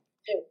 too.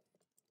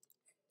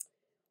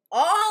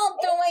 All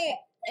the way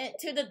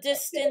to the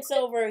distance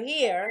over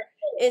here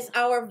is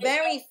our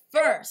very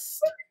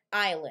first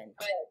island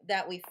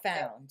that we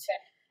found.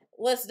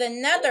 Was the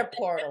Nether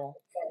Portal,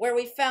 where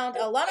we found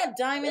a lot of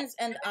diamonds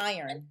and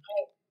iron.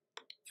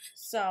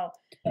 So,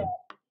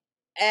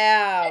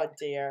 oh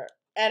dear.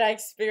 And I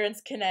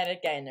experienced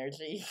kinetic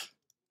energy.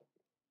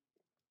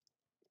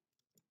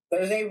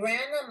 There's a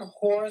random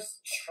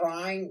horse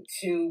trying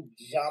to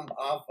jump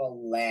off a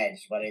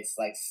ledge, but it's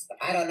like,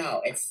 I don't know,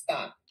 it's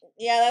stuck.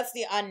 Yeah, that's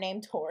the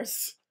unnamed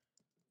horse.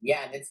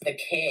 Yeah, that's the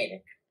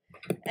kid.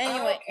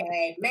 Anyway.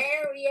 Okay,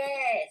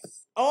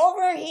 Marius!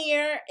 Over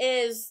here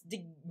is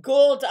the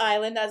Gold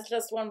Island. That's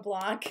just 1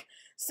 block.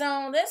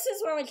 So this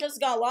is where we just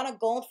got a lot of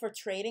gold for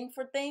trading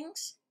for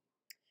things.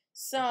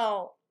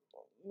 So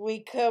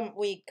we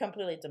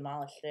completely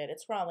demolished it.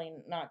 It's probably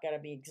not going to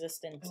be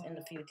existent in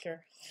the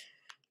future.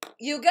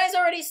 You guys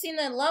already seen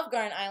the Love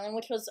Garden Island,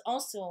 which was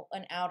also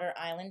an outer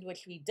island,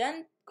 which we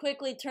then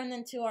quickly turned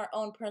into our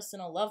own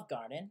personal love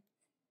garden.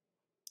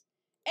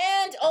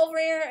 And over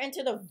here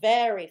into the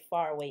very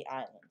faraway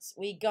islands,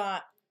 we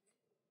got...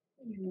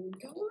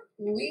 Don't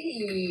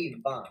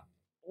leave.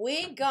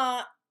 We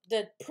got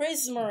the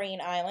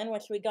Prismarine Island,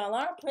 which we got a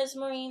lot of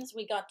Prismarines.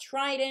 We got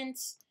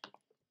Tridents.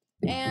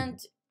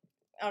 And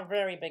a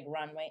very big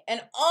runway.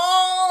 And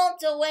all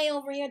the way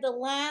over here, the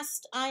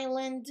last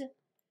island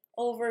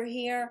over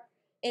here,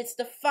 it's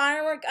the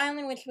firework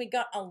island, which we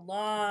got a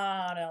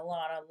lot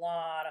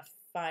of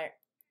fire.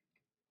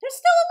 There's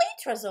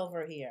still elytras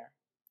over here.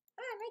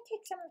 I might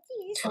take some of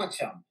these. Touch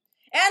them.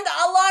 And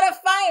a lot of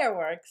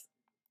fireworks.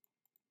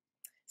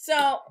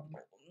 So,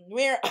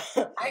 we're...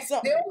 I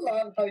still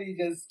love how you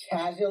just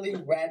casually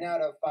ran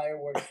out of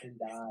fireworks and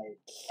died.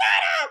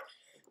 Shut up!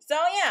 So,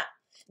 yeah.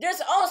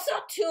 There's also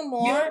 2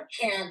 more.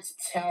 You can't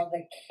tell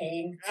the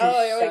king to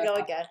Oh, here we shut go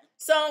up. again.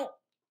 So,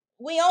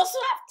 we also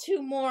have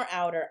 2 more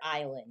outer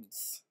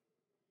islands.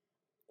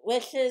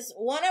 Which is,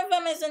 one of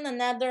them is in the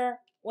Nether,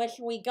 which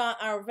we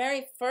got our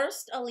very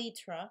first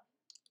elytra.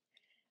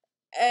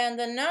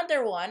 And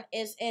another one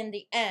is in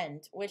the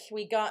end, which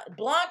we got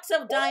blocks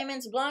of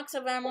diamonds, blocks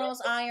of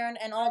emeralds, iron,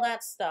 and all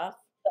that stuff.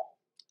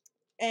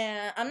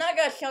 And I'm not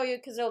going to show you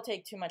because it'll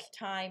take too much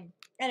time.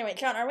 Anyway,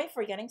 John, are we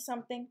forgetting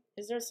something?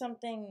 Is there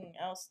something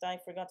else that I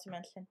forgot to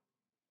mention?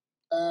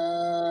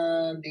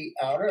 The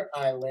outer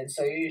island,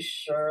 so you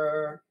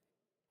sure...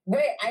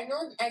 Wait, I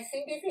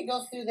think if you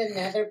go through the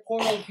nether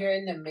portal here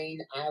in the main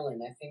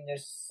island, I think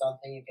there's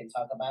something you can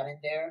talk about in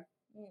there.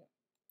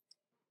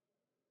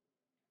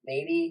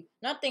 Maybe?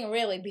 Nothing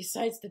really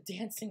besides the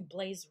dancing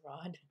blaze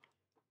rod.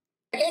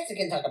 I guess you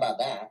can talk about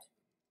that.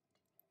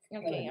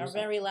 Okay, our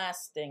very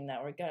last thing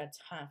that we're gonna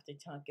have to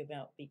talk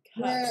about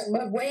because...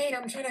 But wait,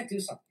 I'm trying to do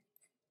something.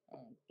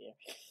 Oh,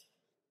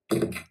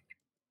 dear.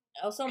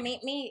 Also,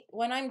 meet me,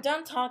 when I'm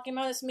done talking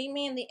about this, meet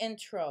me in the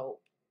intro.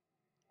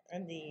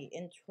 In the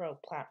intro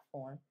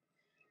platform.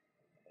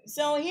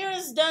 So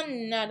here's the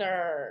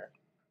Nether.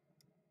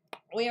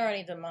 We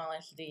already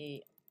demolished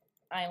the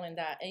island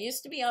that it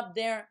used to be up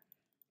there,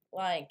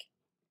 like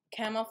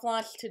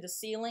camouflaged to the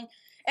ceiling.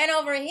 And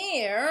over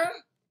here,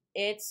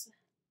 it's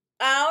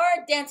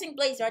our dancing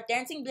blaze rod,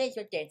 dancing blaze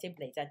rod, dancing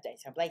blaze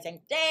rod,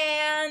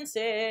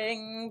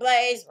 dancing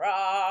blaze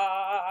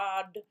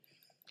rod,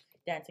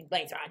 dancing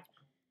blaze rod.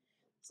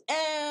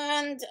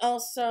 And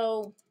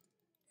also,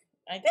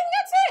 I think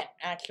that's it,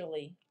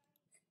 actually.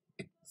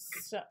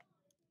 So,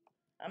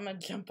 I'm gonna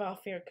jump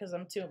off here because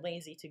I'm too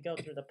lazy to go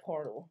through the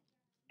portal.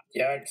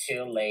 You're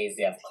too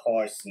lazy, of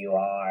course you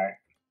are.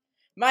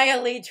 My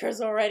elytra's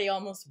already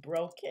almost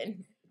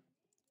broken.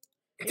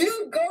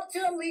 Dude, go to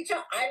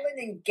Elytra Island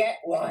and get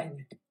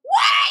one.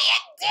 What are you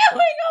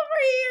doing over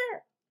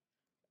here?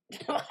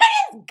 What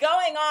is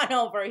going on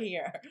over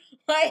here?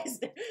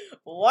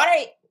 What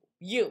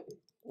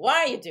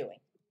are you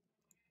doing?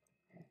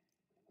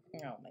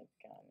 Oh my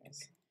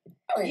goodness.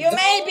 You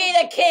may be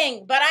the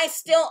king, but I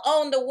still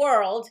own the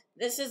world.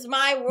 This is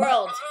my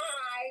world.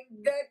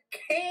 I'm the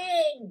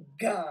king.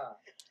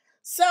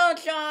 So,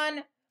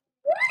 John.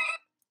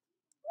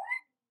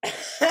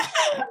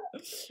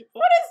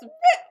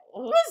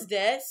 What's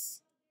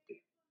this?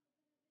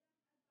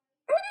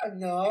 I don't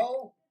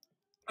know.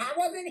 I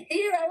wasn't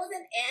here. I was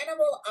in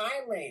Animal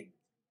Island.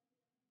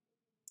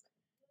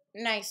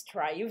 Nice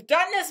try. You've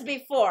done this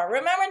before.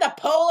 Remember the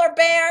polar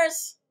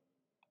bears?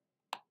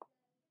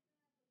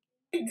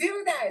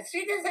 Do that.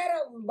 She just had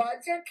a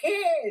bunch of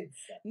kids.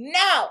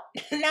 No.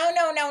 No.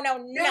 No.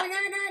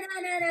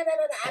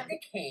 I'm the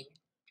king.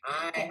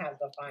 I have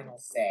the final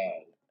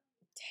say.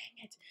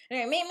 Dang it.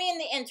 Okay, meet me in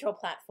the intro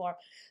platform.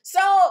 So,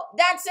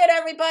 that's it,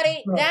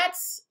 everybody.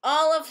 That's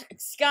all of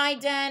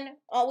Skyden.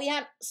 Oh, we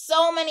had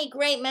so many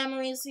great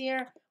memories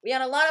here. We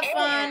had a lot of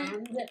fun.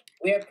 And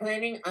we're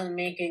planning on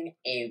making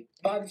a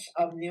bunch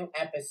of new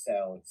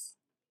episodes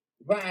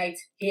right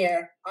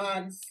here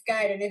on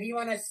Skyden. If you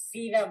want to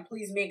see them,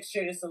 please make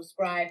sure to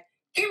subscribe.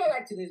 Give a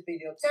like to this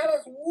video. Tell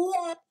us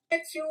what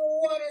you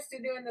want us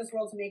to do in this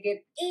world to make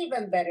it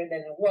even better than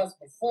it was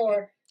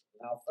before.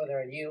 Without further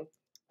ado,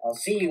 I'll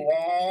see you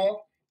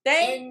all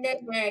in the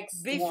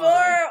next Before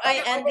one.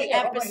 I end the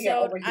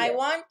episode, over here. I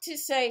want to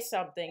say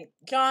something.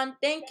 John,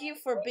 thank you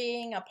for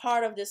being a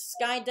part of this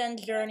Skyden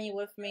journey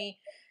with me.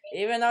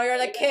 Even though you're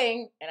the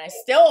king, and I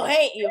still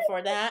hate you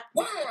for that.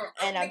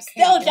 And I'm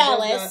still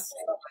jealous.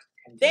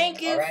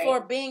 Thank you for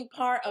being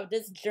part of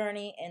this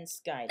journey in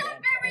Skyden.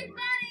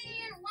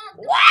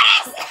 What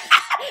is that?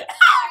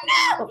 Oh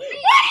no! What is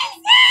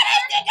that? I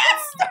did not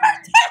start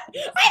that!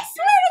 I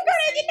swear to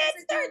God, I did not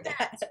start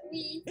that!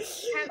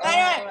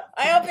 Anyway, I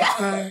hope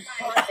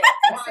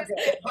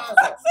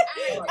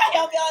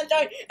y'all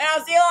enjoyed, and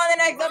I'll see you on the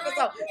next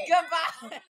episode. Goodbye!